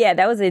 but yeah,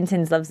 that was an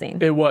intense love scene.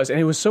 It was. And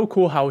it was so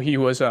cool how he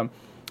was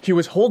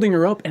holding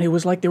her up, and it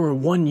was like they were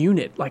one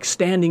unit, like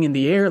standing in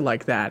the air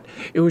like that.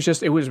 It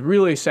was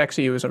really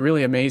sexy. It was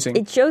really amazing.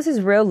 It shows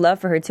his real love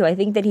for her, too. I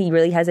think that he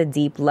really has a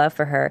deep love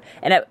for her.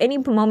 And at any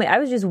moment, I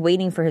was just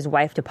waiting for his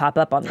wife to pop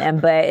up on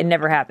them, but it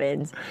never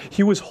happened.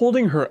 He was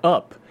holding her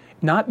up.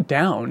 Not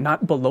down,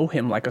 not below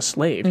him like a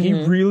slave. Mm-hmm. He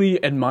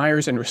really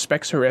admires and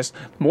respects her as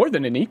more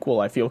than an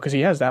equal, I feel, because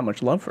he has that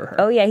much love for her.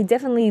 Oh, yeah, he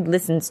definitely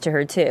listens to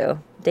her, too.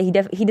 He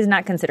does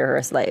not consider her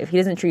a slave. He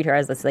doesn't treat her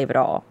as a slave at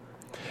all.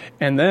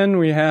 And then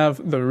we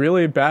have the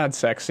really bad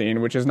sex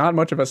scene, which is not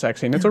much of a sex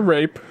scene. It's a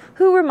rape.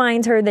 Who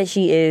reminds her that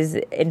she is,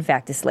 in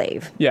fact, a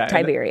slave. Yeah,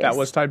 Tiberius. That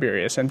was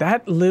Tiberius. And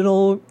that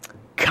little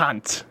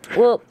cunt.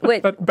 Well,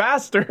 that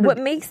bastard. What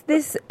makes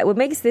this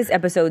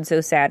episode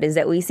so sad is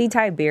that we see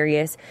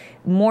Tiberius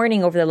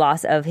mourning over the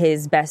loss of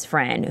his best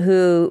friend,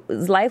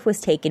 whose life was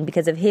taken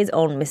because of his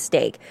own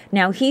mistake.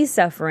 Now he's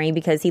suffering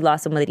because he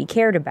lost someone that he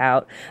cared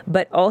about,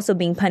 but also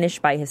being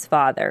punished by his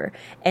father.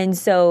 And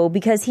so,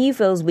 because he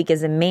feels weak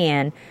as a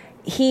man,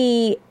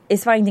 he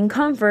is finding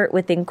comfort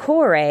within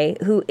Corey,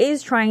 who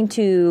is trying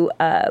to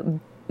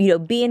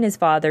be in his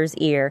father's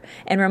ear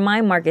and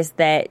remind Marcus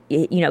that,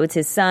 it's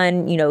his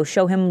son,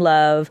 show him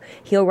love.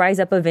 He'll rise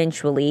up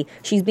eventually.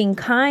 She's being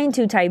kind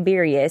to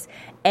Tiberius,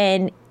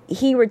 and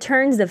he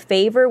returns the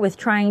favor with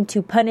trying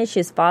to punish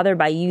his father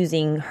by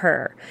using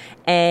her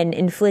and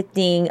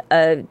inflicting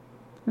a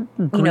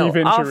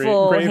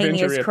awful,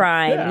 heinous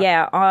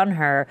crime, on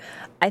her.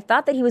 I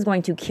thought that he was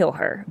going to kill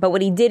her, but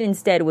what he did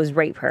instead was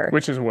rape her.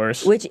 Which is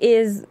worse. Which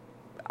is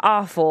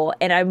awful,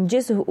 and I'm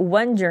just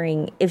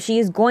wondering if she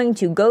is going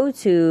to go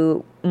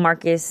to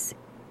Marcus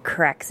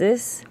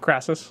Crassus.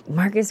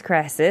 Marcus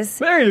Crassus.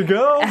 There you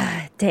go.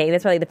 Dang,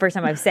 that's probably the first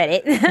time I've said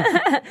it.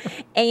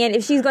 And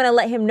if she's going to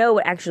let him know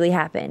what actually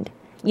happened.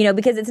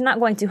 Because it's not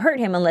going to hurt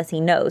him unless he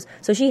knows.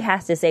 So she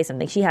has to say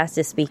something. She has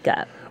to speak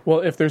up. Well,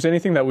 if there's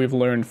anything that we've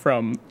learned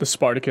from the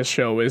Spartacus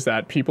show is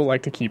that people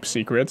like to keep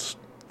secrets.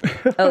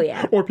 Oh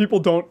yeah. or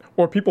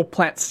people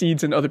plant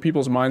seeds in other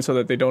people's minds so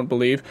that they don't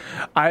believe.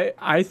 I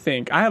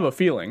have a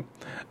feeling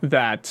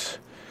that,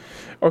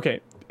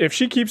 okay, if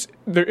she keeps,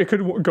 it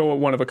could go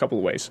one of a couple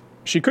of ways.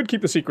 She could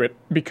keep the secret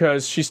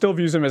because she still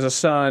views him as a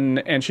son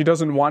and she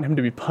doesn't want him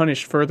to be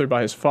punished further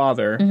by his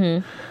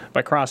father,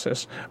 by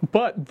Crassus.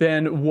 But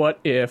then what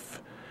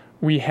if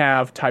we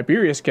have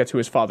Tiberius get to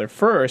his father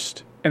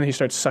first, and then he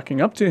starts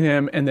sucking up to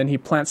him, and then he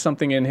plants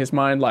something in his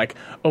mind like,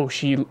 oh,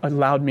 she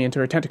allowed me into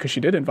her tent because she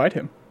did invite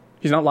him.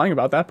 He's not lying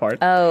about that part.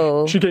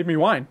 Oh. She gave me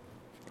wine.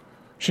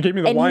 She gave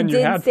me the wine you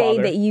had, Father. And he did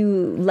say that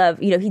you love,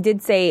 he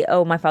did say,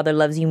 oh, my father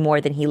loves you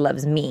more than he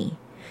loves me.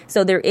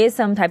 So there is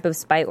some type of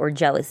spite or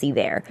jealousy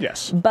there.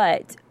 Yes.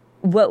 But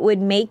what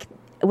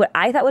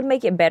I thought would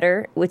make it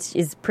better, which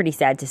is pretty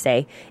sad to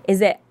say, is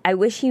that I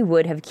wish he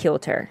would have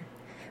killed her.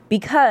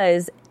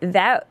 Because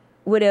that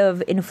would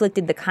have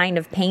inflicted the kind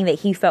of pain that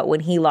he felt when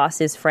he lost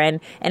his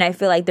friend. And I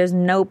feel like there's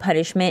no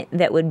punishment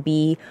that would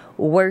be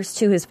worse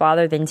to his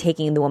father than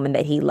taking the woman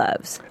that he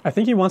loves. I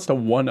think he wants to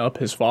one-up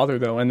his father,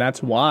 though, and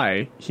that's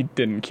why he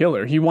didn't kill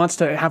her. He wants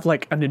to have,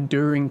 like, an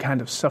enduring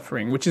kind of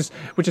suffering, which is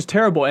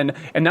terrible. And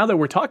now that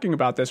we're talking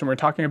about this, and we're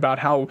talking about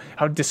how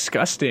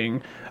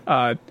disgusting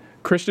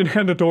Christian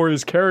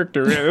Antodori's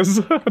character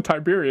is,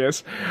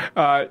 Tiberius,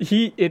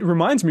 it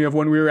reminds me of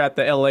when we were at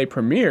the LA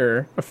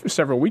premiere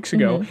several weeks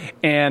ago,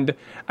 and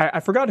I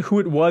forgot who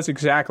it was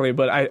exactly,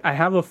 but I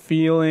have a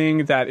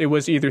feeling that it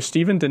was either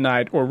Stephen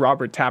DeKnight or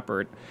Robert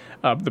Tappert,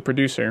 the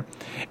producer,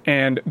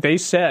 and they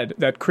said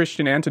that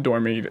Christian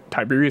Antodor,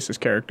 Tiberius's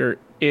character,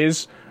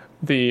 is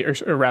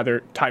or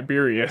rather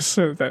Tiberius,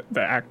 the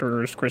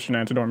actor is Christian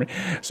Antodor.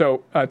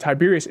 So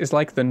Tiberius is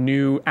like the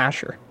new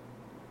Asher.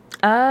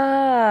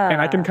 And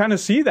I can kind of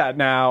see that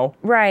now,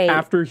 right?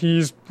 After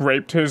he's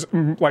raped his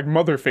like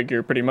mother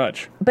figure, pretty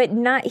much. But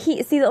not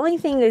he. See, the only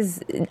thing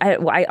is,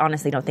 I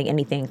honestly don't think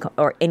anything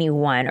or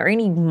anyone or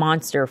any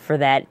monster for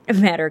that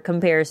matter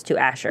compares to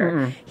Asher.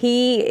 Mm-mm.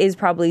 He is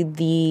probably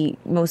the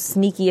most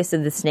sneakiest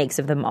of the snakes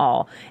of them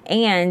all.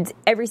 And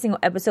every single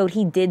episode,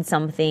 he did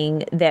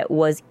something that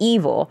was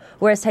evil.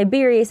 Whereas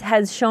Tiberius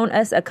has shown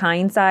us a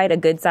kind side, a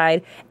good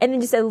side, and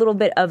then just a little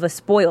bit of a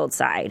spoiled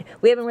side.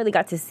 We haven't really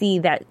got to see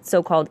that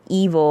so-called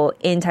evil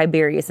in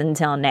Tiberius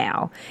until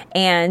now.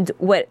 And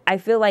what I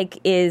feel like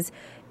is,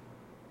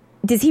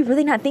 does he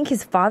really not think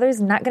his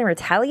father's not going to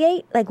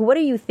retaliate? Like, what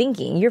are you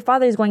thinking? Your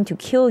father is going to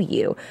kill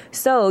you.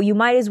 So you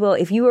might as well,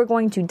 if you are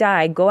going to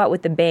die, go out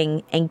with a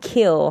bang and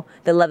kill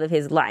the love of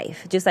his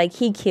life. Just like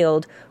he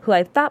killed who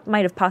I thought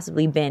might have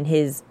possibly been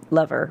his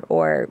lover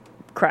or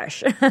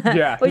crush,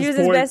 yeah, which was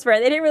his best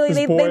friend. They didn't really,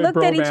 they looked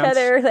bromance. At each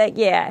other like,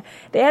 yeah,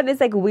 they had this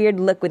like weird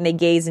look when they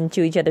gazed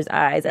into each other's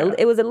eyes. Yeah.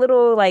 It was a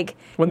little like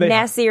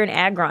Nasir and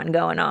Agron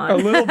going on. A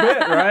little bit,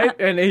 right?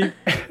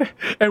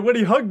 And when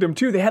he hugged him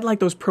too, they had like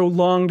those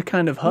prolonged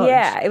kind of hugs.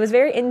 Yeah, it was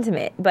very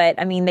intimate, but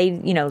I mean, they,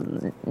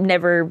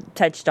 never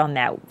touched on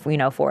that,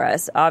 for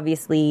us.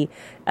 Obviously,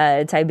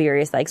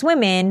 Tiberius likes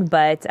women,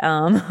 but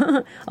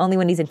only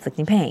when he's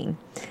inflicting pain.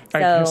 I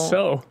guess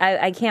so.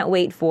 I can't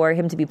wait for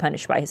him to be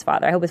punished by his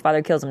father. I hope his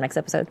father kills him next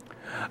episode.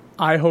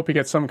 I hope he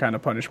gets some kind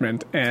of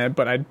punishment,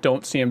 but I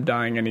don't see him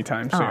dying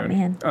anytime soon,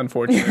 man.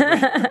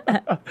 Unfortunately.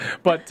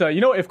 But,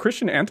 if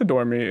Christian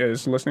Antodor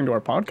is listening to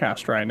our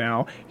podcast right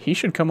now, he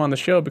should come on the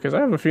show because I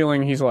have a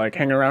feeling he's, like,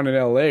 hanging around in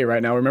L.A.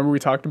 right now. Remember we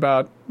talked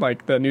about,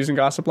 like, the news and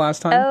gossip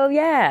last time? Oh,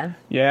 yeah.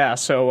 Yeah,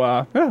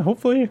 so,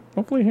 hopefully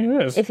he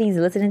is. If he's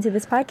listening to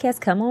this podcast,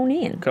 come on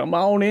in. Come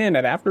on in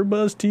at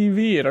AfterBuzz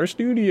TV at our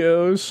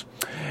studios.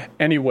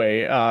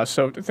 Anyway,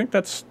 so I think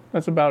that's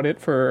about it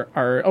for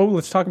our... Oh,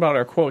 let's talk about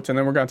our quotes, and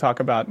then we're going to talk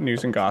about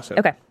news and gossip.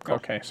 Okay, cool.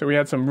 Okay, so we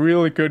had some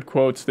really good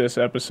quotes this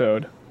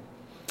episode.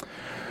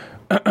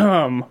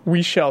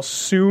 We shall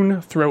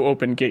soon throw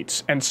open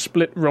gates and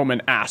split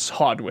Roman ass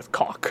hard with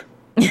cock.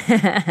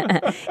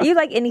 You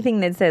like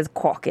anything that says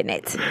quack in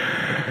it.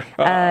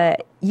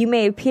 You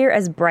may appear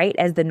as bright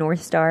as the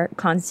North Star,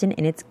 constant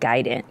in its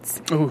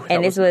guidance. Ooh,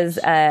 and this was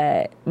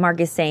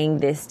Marcus saying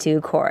this to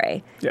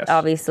Corey. Yes.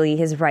 Obviously,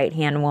 his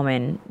right-hand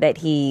woman that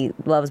he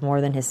loves more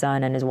than his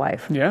son and his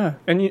wife. Yeah,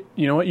 and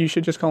you know what? You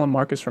should just call him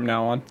Marcus from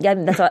now on. Yeah,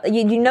 that's all.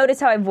 You notice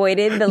how I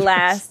avoided the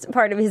last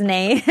part of his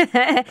name?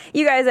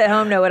 You guys at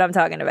home know what I'm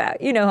talking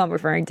about. You know who I'm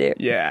referring to.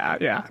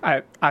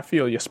 Yeah. I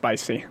feel you,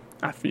 Spicy.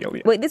 I feel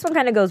you. Wait, this one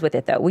kind of goes with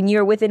it, though. When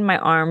you're within my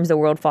arms, the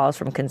world falls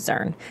from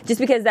concern. Just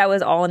because that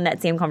was all in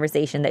that same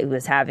conversation that he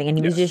was having, and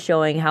he was just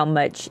showing how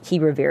much he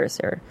reveres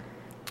her.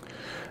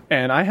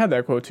 And I had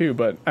that quote, too,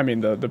 but, I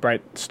mean, the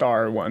bright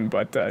star one,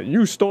 but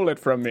you stole it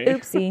from me.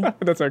 Oopsie.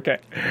 That's okay.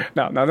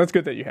 No, that's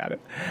good that you had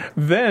it.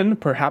 Then,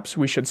 perhaps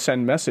we should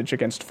send message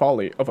against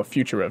folly of a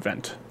future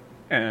event.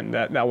 And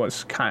that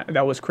was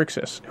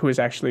Crixus, who is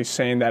actually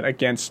saying that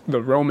against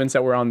the Romans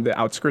that were on the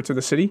outskirts of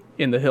the city,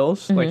 in the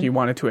hills. Mm-hmm. Like, he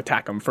wanted to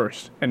attack them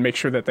first and make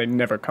sure that they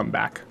never come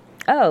back.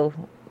 Oh,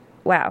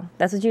 wow.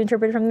 That's what you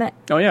interpreted from that?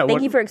 Oh, yeah.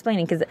 Thank you for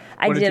explaining, because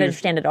I didn't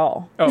understand it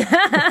all. Oh.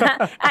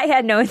 I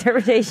had no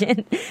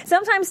interpretation.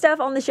 Sometimes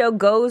stuff on the show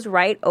goes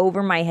right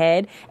over my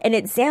head, and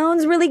it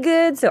sounds really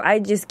good, so I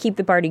just keep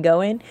the party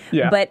going.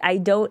 Yeah. But I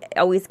don't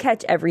always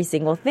catch every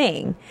single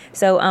thing.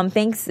 So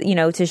thanks,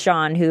 to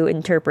Sean, who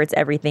interprets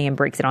everything and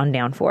breaks it on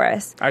down for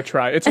us. I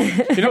try. It's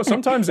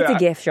sometimes... It's a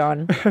gift,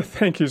 Sean.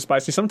 Thank you,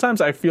 Spicy.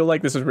 Sometimes I feel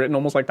like this is written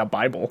almost like the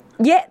Bible.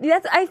 Yeah,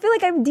 I feel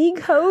like I'm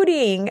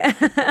decoding.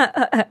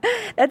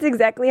 That's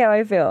exactly how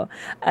I feel.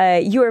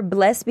 You are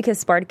blessed because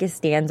Spartacus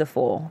stands a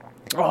fool.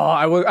 Oh,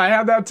 I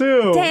had that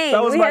too. Dang,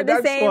 that was we my have the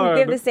next same. one. We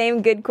have the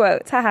same good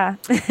quotes. Haha.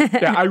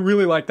 Yeah, I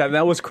really like that.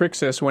 That was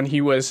Crixus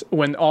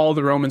when all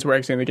the Romans were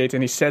exiting the gates,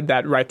 and he said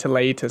that right to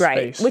Laeta's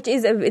face. Which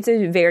is it's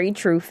a very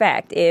true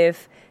fact.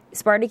 If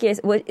Spartacus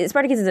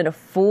isn't a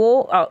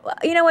fool. Oh,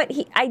 you know what?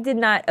 I did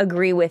not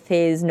agree with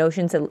his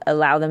notion to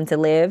allow them to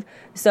live.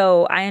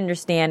 So I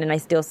understand, and I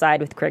still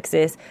side with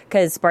Crixus,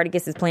 because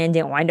Spartacus's plan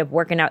didn't wind up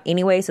working out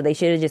anyway, so they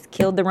should have just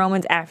killed the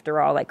Romans after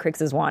all, like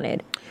Crixus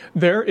wanted.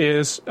 There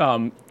is,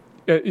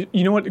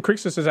 you know what?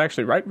 Crixus is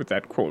actually right with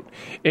that quote.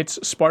 It's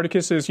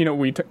Spartacus is,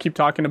 we keep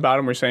talking about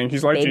him. We're saying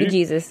he's like baby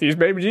Jesus. He's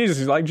baby Jesus.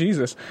 He's like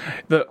Jesus.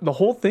 The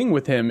whole thing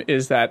with him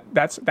is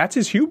that's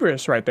his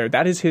hubris right there.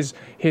 That is his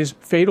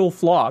fatal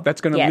flaw.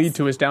 That's going to lead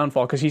to his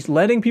downfall because he's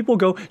letting people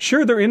go.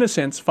 Sure, they're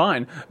innocents,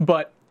 fine,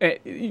 but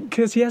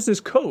because he has this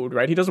code,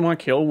 right? He doesn't want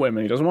to kill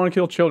women. He doesn't want to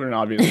kill children,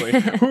 obviously.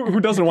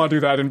 who doesn't want to do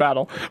that in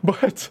battle?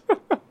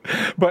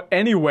 But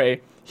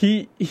anyway,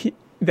 he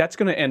that's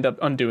going to end up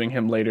undoing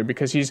him later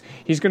because he's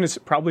going to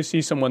probably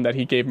see someone that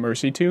he gave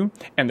mercy to,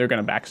 and they're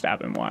going to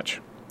backstab him.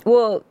 Watch.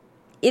 Well,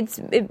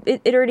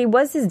 it already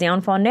was his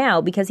downfall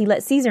now because he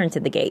let Caesar into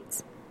the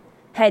gates.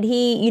 Had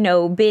he,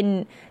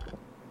 been...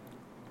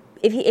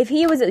 If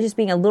he was just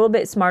being a little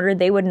bit smarter,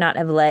 they would not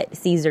have let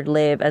Caesar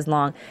live as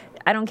long.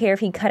 I don't care if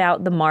he cut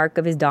out the mark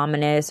of his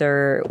dominus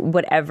or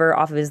whatever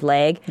off of his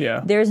leg.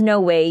 Yeah. There's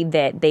no way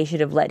that they should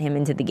have let him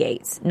into the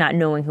gates, not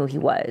knowing who he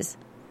was.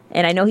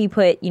 And I know he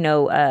put,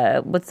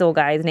 what's the old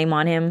guy's name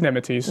on him?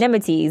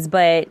 Nemetes,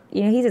 but,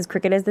 he's as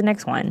crooked as the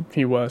next one.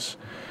 He was.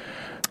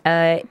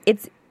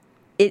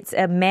 It's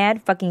a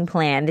mad fucking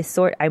plan, the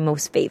sort I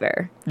most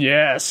favor.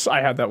 Yes,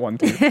 I had that one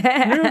too.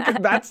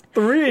 That's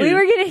 3. We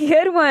were getting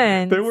good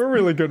ones. They were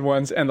really good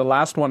ones. And the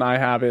last one I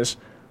have is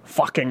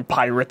fucking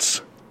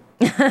pirates.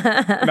 And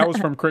that was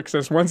from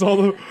Crixus. Once all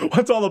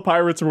the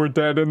pirates were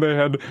dead and they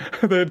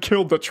had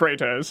killed the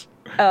traitors.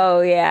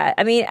 Oh yeah,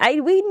 I mean,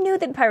 we knew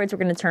that pirates were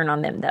going to turn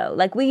on them though.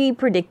 Like we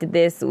predicted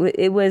this.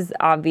 It was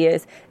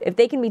obvious. If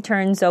they can be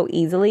turned so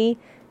easily,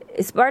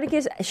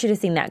 Spartacus should have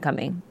seen that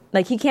coming.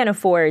 Like he can't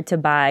afford to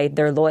buy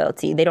their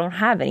loyalty. They don't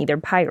have any. They're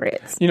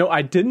pirates.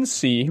 I didn't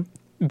see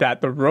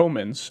that the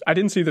Romans. I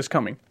didn't see this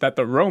coming. That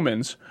the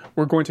Romans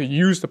were going to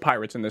use the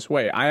pirates in this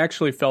way. I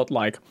actually felt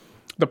like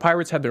the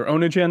pirates had their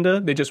own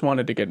agenda. They just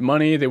wanted to get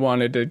money. They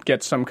wanted to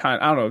get some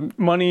kind, I don't know,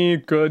 money,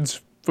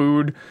 goods,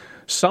 food,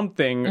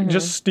 something,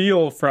 just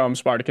steal from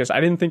Spartacus. I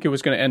didn't think it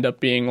was going to end up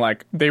being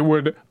like they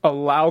would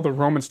allow the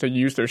Romans to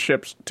use their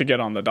ships to get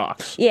on the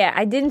docks. Yeah,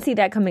 I didn't see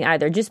that coming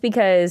either, just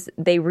because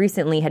they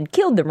recently had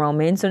killed the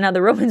Romans, so now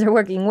the Romans are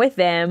working with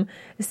them.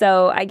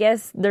 So I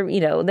guess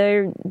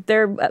they're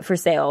for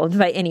sale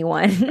by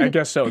anyone. I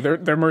guess so.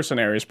 They're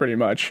mercenaries pretty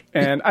much.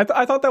 And I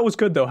thought that was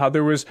good though, how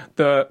there was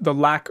the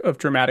lack of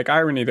dramatic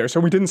irony there.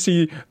 So we didn't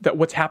see that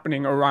what's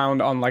happening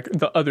around on like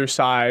the other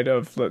side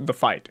of the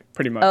fight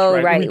pretty much. Oh,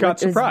 right. And we got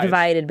surprised.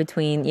 Divided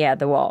between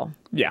the wall.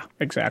 Yeah,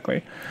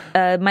 exactly.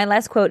 My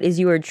last quote is,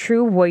 "You are a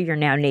true warrior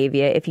now,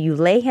 Naevia. If you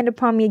lay hand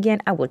upon me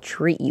again, I will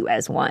treat you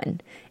as one."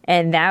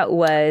 And that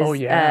was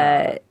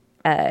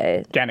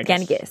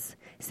Gannicus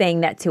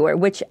saying that to her,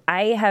 which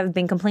I have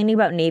been complaining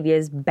about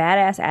Naevia's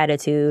badass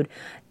attitude,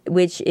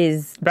 which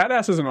is...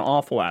 Badass is an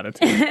awful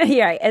attitude.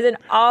 Yeah, right, as an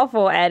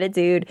awful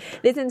attitude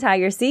this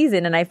entire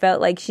season. And I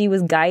felt like she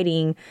was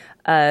guiding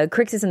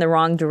Crixus in the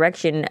wrong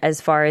direction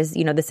as far as,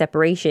 the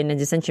separation and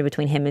dissension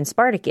between him and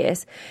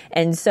Spartacus.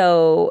 And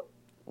so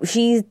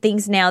she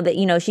thinks now that,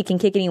 she can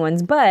kick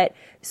anyone's butt.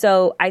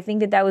 So I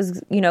think that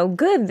was,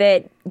 good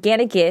that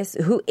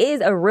Gannicus, who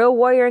is a real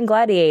warrior and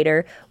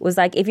gladiator, was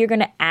like, if you're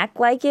going to act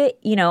like it,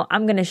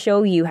 I'm going to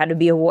show you how to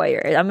be a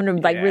warrior. I'm going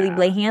to really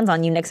lay hands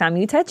on you next time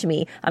you touch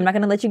me. I'm not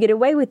going to let you get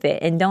away with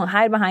it. And don't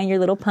hide behind your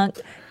little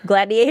punk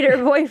gladiator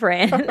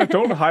boyfriend.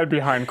 Don't hide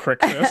behind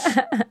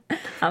Crixus.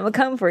 I'm going to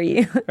come for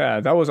you.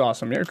 Yeah, that was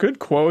awesome. Yeah, good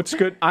quotes.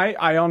 Good.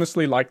 I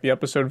honestly liked the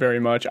episode very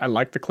much. I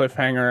liked the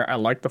cliffhanger. I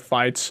liked the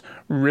fights.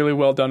 Really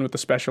well done with the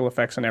special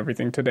effects and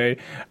everything today.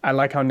 I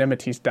like how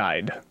Nemetes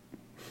died.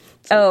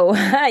 So,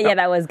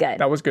 that was good.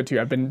 That was good too.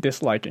 I've been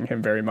disliking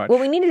him very much. Well,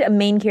 we needed a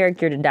main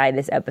character to die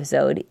this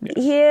episode.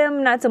 Yes.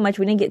 Him, not so much.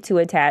 We didn't get too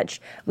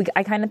attached.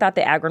 I kind of thought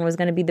that Agron was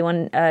going to be the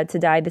one to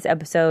die this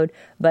episode,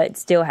 but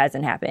still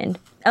hasn't happened.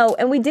 Oh,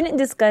 and we didn't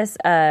discuss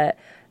the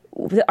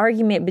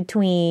argument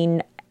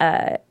between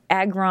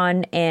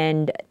Agron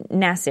and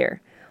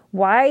Nasir.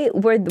 Why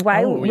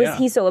was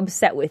he so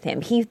upset with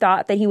him? He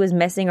thought that he was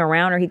messing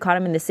around, or he caught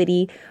him in the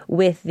city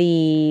with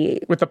the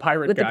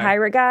pirate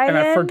guy. And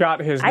I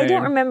forgot his name. I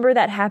don't remember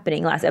that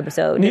happening last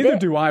episode. Neither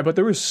do I, but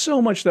there was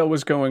so much that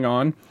was going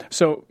on.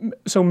 So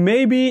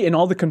maybe in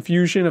all the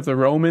confusion of the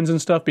Romans and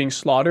stuff being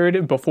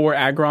slaughtered before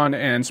Agron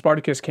and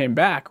Spartacus came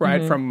back,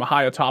 right, from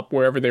high atop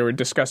wherever they were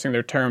discussing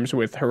their terms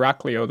with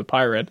Heraclio the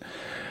pirate,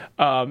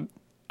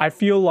 I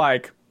feel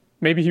like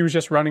maybe he was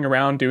just running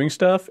around doing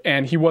stuff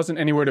and he wasn't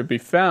anywhere to be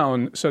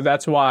found. So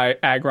that's why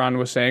Agron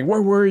was saying,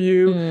 "Where were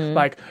you?"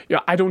 Like,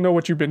 I don't know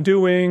what you've been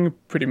doing.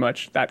 Pretty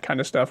much that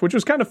kind of stuff, which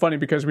was kind of funny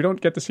because we don't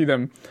get to see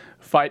them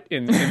fight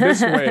in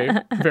this way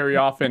very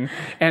often.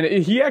 And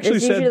he actually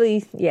said...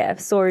 There's usually,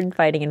 sword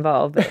fighting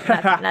involved,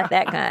 but not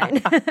that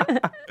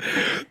kind.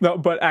 No,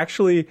 but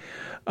actually...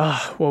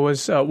 what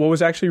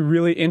was actually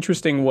really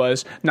interesting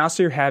was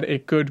Nasir had a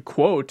good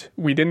quote.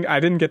 I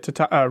didn't get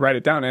to write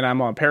it down, and I'm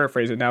going to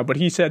paraphrase it now. But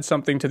he said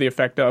something to the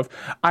effect of,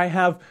 "I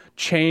have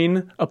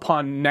chain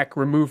upon neck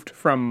removed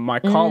from my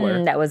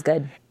collar." That was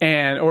good.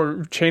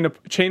 Or chain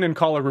and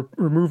collar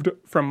removed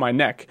from my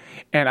neck,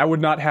 and I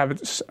would not have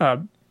it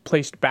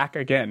placed back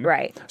again.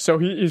 Right. So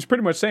he's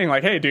pretty much saying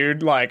like, hey,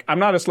 dude, like, I'm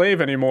not a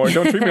slave anymore.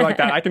 Don't treat me like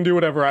that. I can do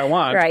whatever I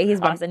want. Right. He's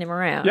bossing him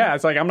around. Yeah.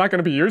 It's like, I'm not going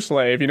to be your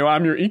slave.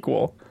 I'm your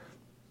equal.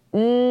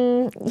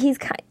 He's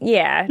kind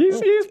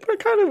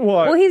kind of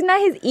what? Well, he's not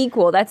his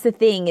equal. That's the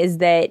thing, is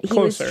that he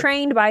was Closer.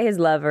 trained by his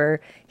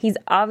lover. He's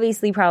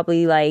obviously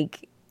probably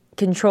like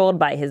controlled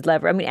by his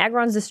lover. I mean,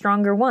 Agron's the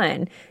stronger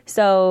one.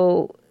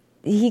 So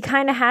he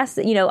kind of has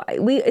to,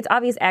 it's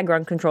obvious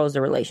Agron controls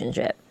the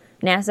relationship.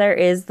 Nasser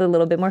is the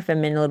little bit more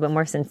feminine, a little bit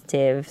more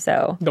sensitive.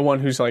 So The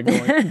one who's like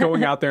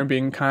going out there and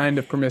being kind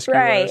of promiscuous.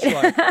 Right.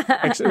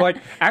 Like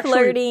actually,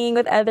 flirting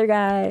with other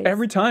guys.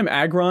 every time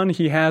Agron,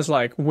 he has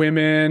like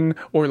women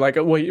or like,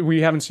 well,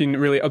 we haven't seen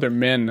really other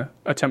men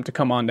attempt to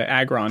come on to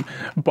Agron.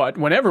 But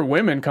whenever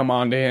women come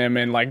on to him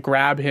and like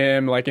grab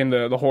him, like in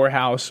the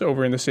whorehouse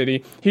over in the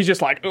city, he's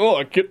just like,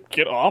 oh,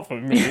 get off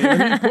of me.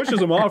 And he pushes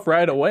them off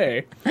right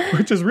away,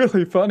 which is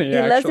really funny, He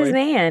actually. loves his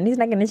man. He's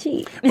not going to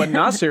cheat. But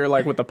Nasir,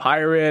 like with the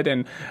pirate,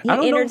 and He I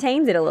don't know.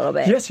 entertains it a little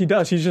bit. Yes, he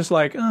does. He's just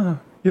like,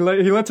 he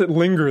lets it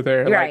linger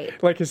there. Right.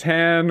 Like his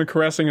hand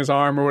caressing his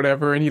arm or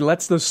whatever, and he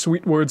lets those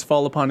sweet words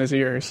fall upon his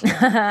ears.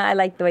 I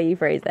like the way you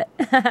phrase it.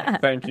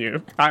 Thank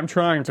you. I'm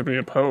trying to be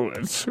a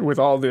poet with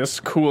all this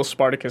cool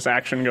Spartacus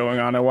action going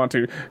on. I want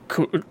to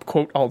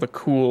quote all the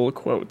cool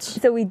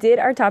quotes. So we did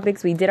our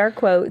topics, we did our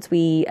quotes,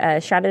 we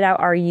shouted out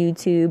our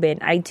YouTube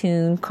and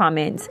iTunes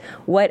comments.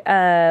 What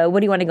do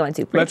you want to go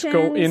into? Let's go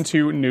Predictions?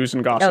 into news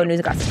and gossip. Oh, news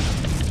and gossip.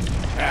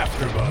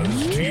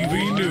 AfterBuzz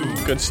TV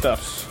News. Good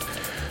stuff.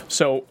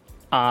 So,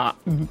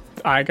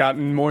 I got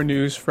more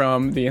news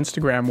from the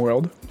Instagram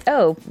world.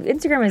 Oh,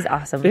 Instagram is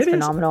awesome. It's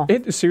phenomenal.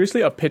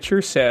 Seriously, a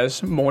picture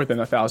says more than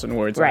 1,000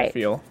 words, I Right.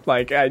 feel.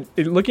 Like,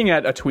 looking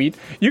at a tweet,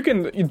 you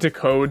can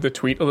decode the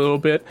tweet a little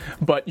bit,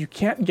 but you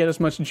can't get as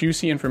much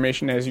juicy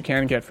information as you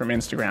can get from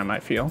Instagram, I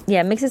feel. Yeah,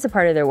 it makes us a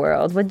part of their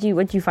world. What'd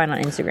you find on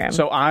Instagram?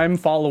 So I'm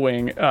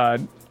following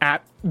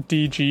at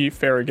DG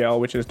Farragel,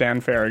 which is Dan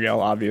Farragel,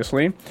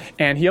 obviously,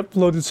 and he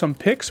uploaded some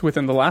pics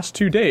within the last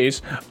 2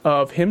 days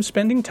of him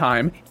spending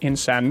time in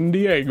San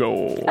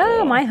Diego.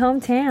 oh, my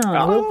hometown.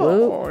 Whoop,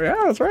 whoop. Oh, yeah,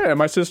 that's right.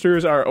 My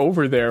sisters are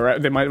over there.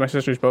 Right? My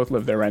sisters both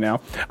live there right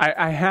now.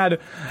 I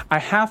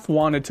half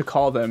wanted to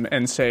call them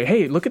and say,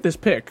 hey, look at this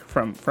pic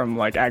from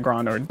like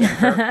Agron or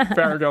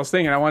Farragel's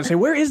thing, and I want to say,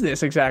 where is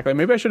this exactly?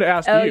 Maybe I should have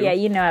asked Oh, you.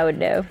 yeah, I would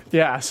know.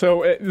 Yeah,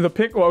 so the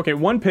pic,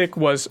 one pic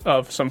was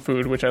of some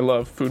food, which I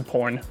love, food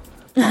porn,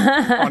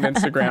 on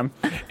Instagram.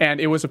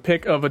 And it was a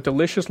pic of a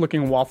delicious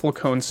looking waffle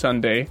cone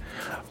sundae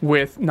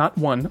with not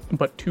one,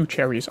 but 2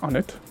 cherries on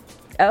it.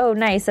 Oh,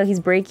 nice. So he's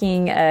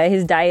breaking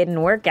his diet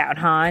and workout,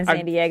 huh, in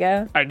San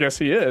Diego? I guess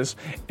he is.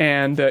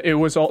 And there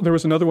was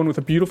another one with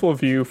a beautiful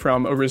view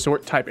from a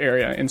resort type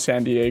area in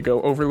San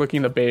Diego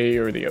overlooking the bay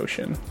or the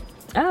ocean.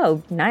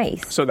 Oh,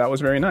 nice. So that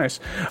was very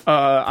nice.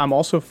 I'm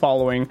also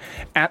following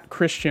at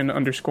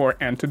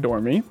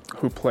Christian_Antidormi,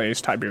 who plays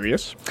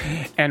Tiberius.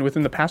 And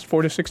within the past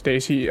 4 to 6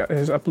 days, he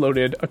has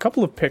uploaded a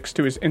couple of pics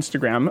to his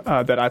Instagram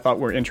that I thought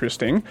were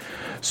interesting.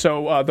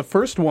 So the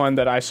first one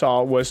that I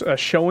saw was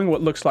showing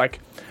what looks like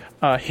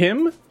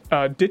him,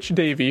 Ditch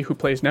Davy, who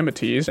plays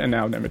Nemetes, and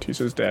now Nemetes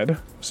is dead.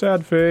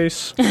 Sad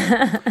face.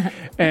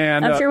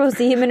 And I'm sure we'll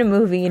see him in a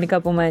movie in a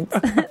couple months.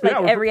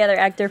 Yeah, every other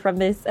actor from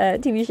this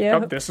TV show.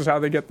 this is how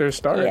they get their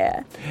start.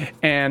 Yeah.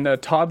 And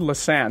Todd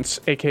Lasance,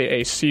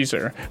 a.k.a.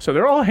 Caesar. So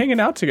they're all hanging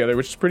out together,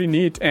 which is pretty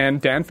neat.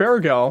 And Dan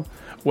Farragel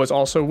was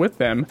also with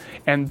them.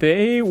 And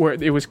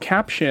it was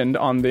captioned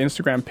on the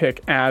Instagram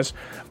pic as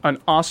an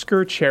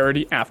Oscar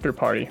charity after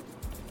party.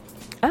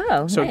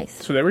 Oh, So,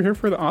 nice. so they were here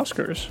for the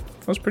Oscars.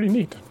 That was pretty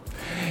neat.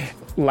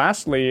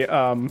 Lastly,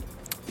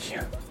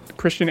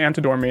 Christian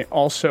Antidormi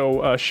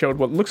also showed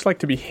what looks like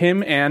to be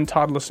him and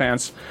Todd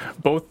Lasance,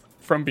 both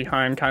from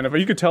behind, kind of.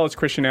 You could tell it's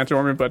Christian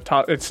Antidormi, but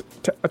Todd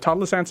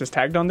Lasance is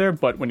tagged on there.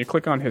 But when you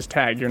click on his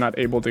tag, you're not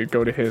able to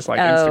go to his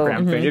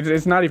Instagram thing.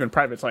 It's not even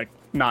private. It's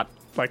not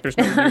like there's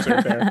no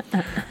user there,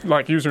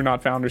 like user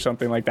not found or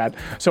something like that.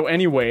 So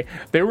anyway,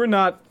 they were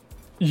not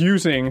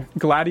using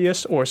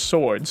gladius or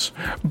swords,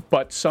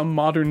 but some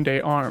modern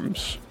day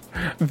arms.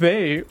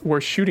 They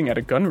were shooting at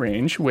a gun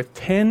range with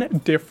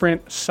 10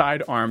 different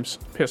sidearms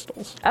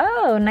pistols.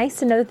 Oh, nice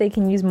to know that they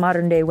can use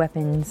modern day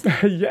weapons.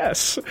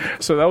 Yes.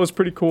 So that was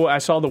pretty cool. I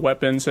saw the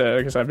weapons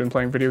because I've been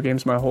playing video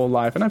games my whole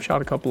life, and I've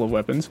shot a couple of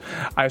weapons.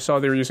 I saw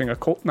they were using a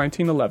Colt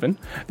 1911.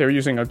 They were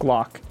using a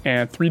Glock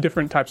and 3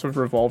 different types of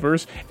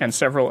revolvers and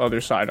several other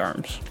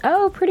sidearms.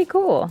 Oh, pretty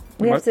cool.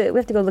 We have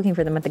to go looking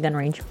for them at the gun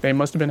range. They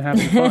must have been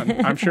having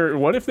fun. I'm sure.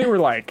 What if they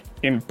were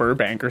in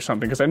Burbank or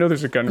something? Because I know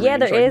there's a gun range. Yeah,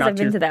 there is. not I've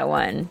been to that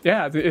one.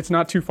 Yeah, it's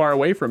not too far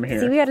away from here.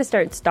 See, we got to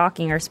start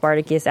stalking our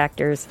Spartacus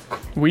actors.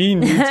 We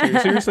need to.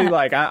 Seriously,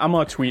 I'm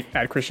going to tweet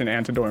at Christian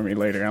Antidormi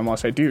later. I'm going to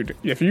say, dude,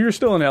 if you're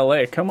still in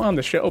LA, come on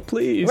the show,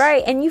 please.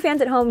 Right, and you fans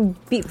at home,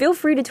 feel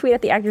free to tweet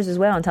at the actors as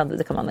well and tell them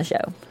to come on the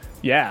show.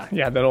 Yeah,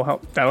 that'll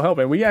help.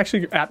 And we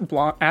actually, at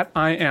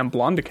I Am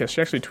Blondicus,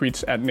 she actually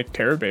tweets at Nick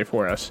Terabay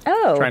for us.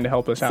 Oh. Trying to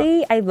help us out.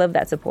 See, I love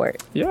that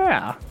support.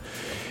 Yeah.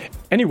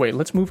 Anyway,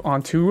 let's move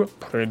on to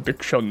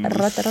predictions.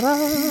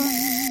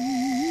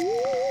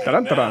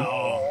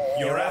 Dun-dun-dun-dun.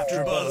 your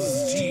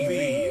AfterBuzz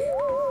TV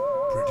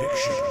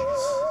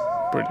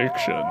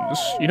predictions.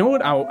 You know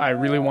what I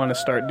really want to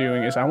start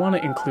doing is I want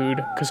to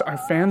include, because our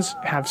fans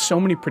have so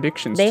many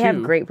predictions They too.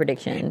 have great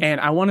predictions.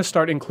 And I want to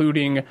start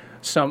including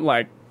some,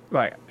 like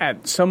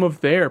at some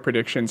of their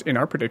predictions in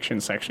our prediction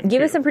section.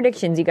 Give too. us some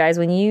predictions, you guys.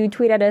 When you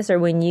tweet at us or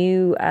when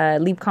you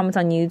leave comments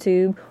on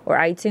YouTube or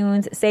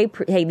iTunes, say,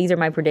 hey, these are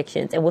my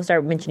predictions. And we'll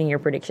start mentioning your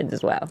predictions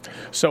as well.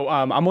 So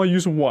I'm going to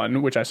use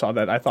one, which I saw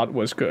that I thought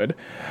was good.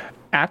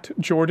 At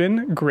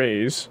Jordan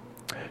Grays,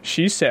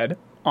 she said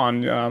well,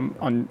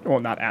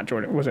 not at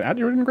Jordan. Was it at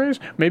Jordan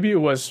Grays? Maybe it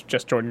was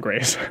just Jordan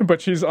Grays.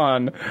 But she's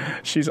on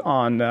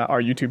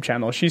our YouTube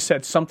channel. She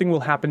said something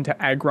will happen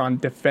to Agron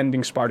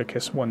defending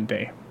Spartacus one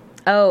day.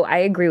 Oh, I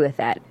agree with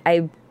that.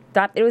 I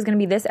thought it was going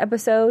to be this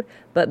episode,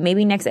 but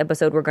maybe next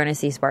episode we're going to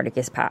see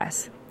Spartacus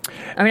pass.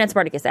 I mean, not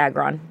Spartacus,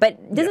 Agron.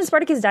 But doesn't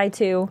Spartacus die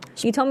too?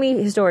 You told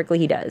me historically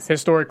he does.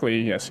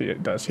 Historically, yes, he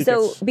does.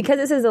 Because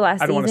this is the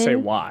last season, I don't want to say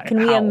why. Can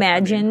we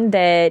imagine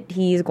that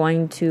he's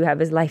going to have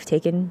his life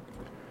taken?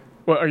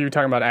 Well, are you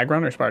talking about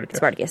Agron or Spartacus?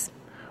 Spartacus.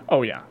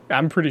 Oh, yeah.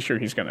 I'm pretty sure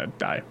he's going to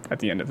die at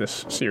the end of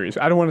this series.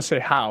 I don't want to say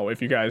how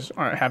if you guys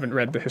haven't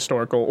read the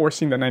historical or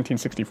seen the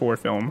 1964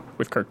 film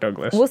with Kirk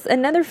Douglas. Well,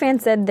 another fan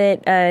said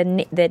that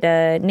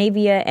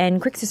Navia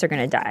and Crixus are going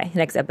to die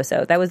next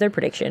episode. That was their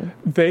prediction.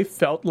 They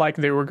felt like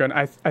they were going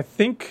to... I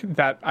think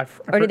that...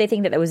 Or did they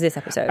think that was this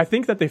episode? I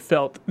think that they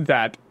felt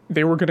that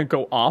they were going to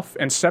go off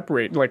and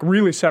separate, like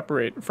really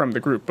separate from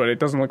the group, but it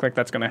doesn't look like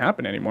that's going to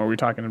happen anymore. We were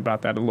talking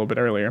about that a little bit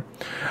earlier.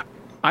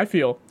 I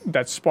feel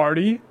that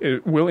Sparty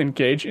will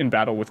engage in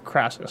battle with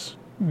Crassus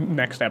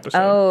next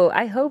episode. Oh,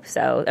 I hope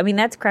so. I mean,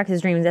 that's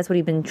Crassus' dreams. That's what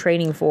he's been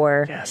training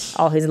for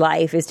all his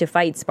life, is to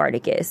fight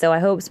Spartacus. So I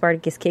hope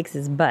Spartacus kicks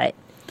his butt.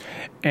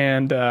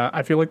 And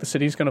I feel like the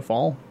city's going to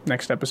fall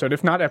next episode.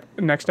 If not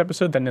next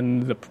episode, then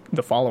in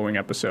the following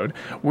episode.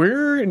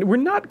 We're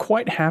not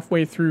quite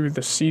halfway through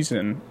the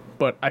season,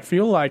 but I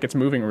feel like it's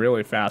moving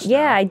really fast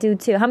now. I do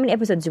too. How many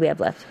episodes do we have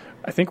left?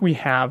 I think we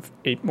have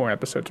 8 more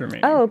episodes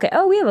remaining. Oh, okay.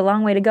 Oh, we have a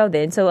long way to go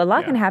then. So a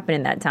lot can happen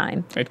in that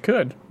time. It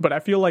could. But I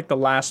feel like the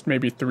last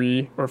maybe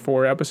 3 or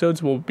 4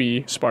 episodes will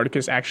be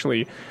Spartacus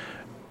actually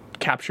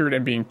captured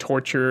and being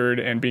tortured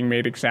and being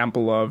made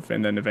example of,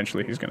 and then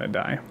eventually he's going to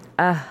die.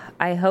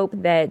 I hope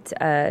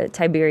that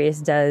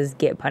Tiberius does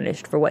get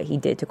punished for what he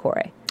did to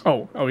Kore.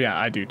 Oh yeah,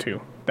 I do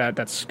too.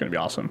 That's going to be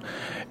awesome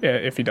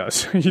if he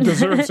does. He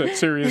deserves it,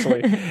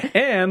 seriously.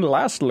 And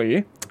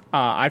lastly,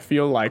 I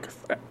feel like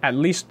at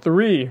least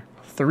three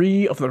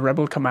of the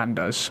rebel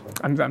commanders,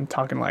 I'm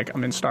talking like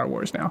I'm in Star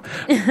Wars now,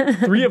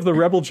 3 of the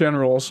rebel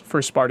generals for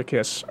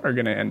Spartacus are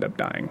going to end up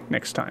dying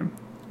next time.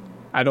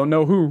 I don't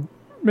know who.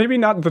 Maybe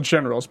not the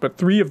generals, but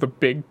 3 of the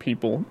big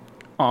people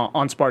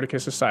on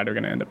Spartacus' side are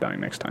going to end up dying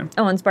next time.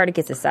 Oh, on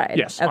Spartacus' side?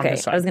 Yes, okay. on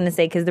his side. I was going to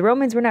say, because the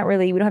Romans, we don't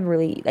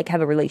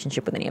have a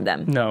relationship with any of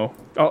them. No.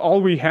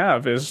 All we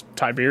have is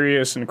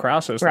Tiberius and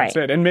Crassus. Right. That's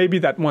it. And maybe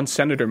that one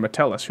senator,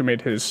 Metellus, who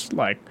made his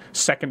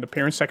second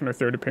or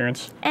third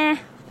appearance.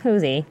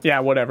 Who's he?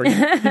 Yeah, whatever.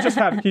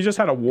 He just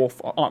had a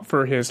wolf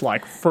for his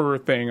fur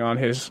thing on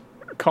his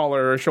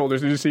collar or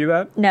shoulders. Did you see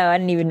that? No, I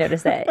didn't even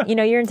notice that.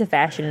 You're into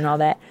fashion and all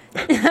that.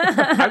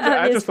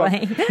 I just thought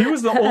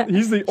he's the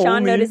only.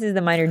 Sean notices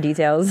the minor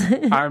details.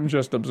 I'm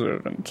just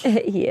observant.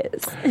 He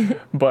is.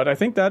 But I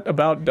think that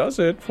about does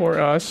it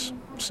for us.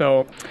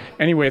 So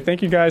anyway,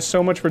 thank you guys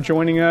so much for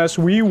joining us.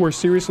 We were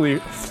seriously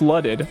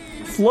flooded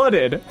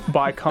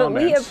by comments.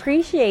 But we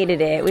appreciated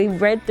it. We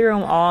read through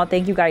them all.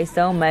 Thank you guys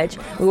so much.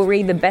 We will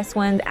read the best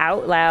ones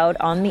out loud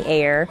on the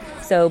air.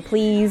 So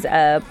please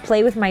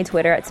play with my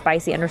Twitter at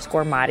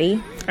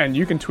spicy_Madi. And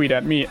you can tweet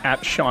at me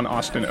at Sean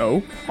Austin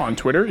O on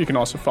Twitter. You can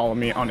also follow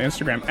me on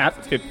Instagram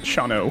at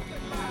 @SeanO.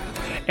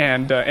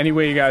 And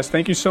anyway, you guys,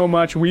 thank you so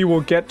much. We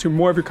will get to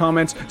more of your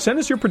comments. Send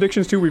us your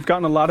predictions, too. We've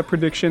gotten a lot of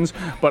predictions,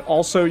 but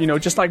also,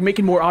 just make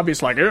it more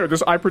obvious,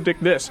 I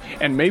predict this.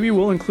 And maybe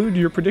we'll include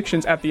your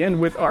predictions at the end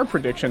with our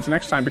predictions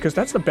next time, because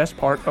that's the best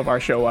part of our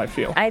show, I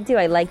feel. I do.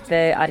 I like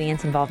the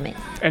audience involvement.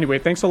 Anyway,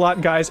 thanks a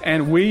lot, guys,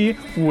 and we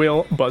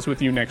will buzz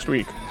with you next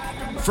week.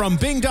 From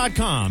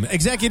Bing.com,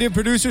 executive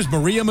producers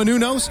Maria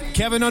Menounos,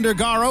 Kevin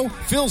Undergaro,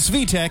 Phil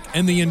Svitek,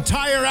 and the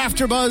entire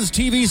AfterBuzz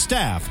TV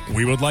staff,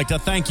 we would like to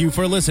thank you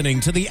for listening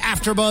to the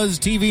AfterBuzz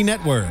TV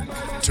network.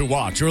 To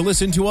watch or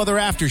listen to other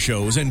after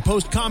shows and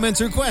post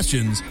comments or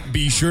questions,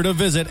 be sure to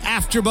visit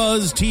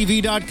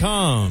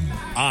AfterBuzzTV.com.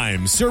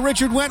 I'm Sir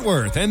Richard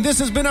Wentworth, and this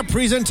has been a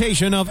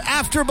presentation of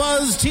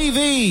AfterBuzz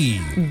TV.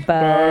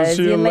 Buzz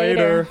you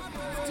later.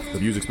 The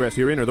views expressed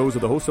herein are those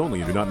of the hosts only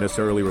and do not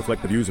necessarily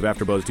reflect the views of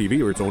AfterBuzz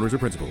TV or its owners or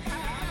principals.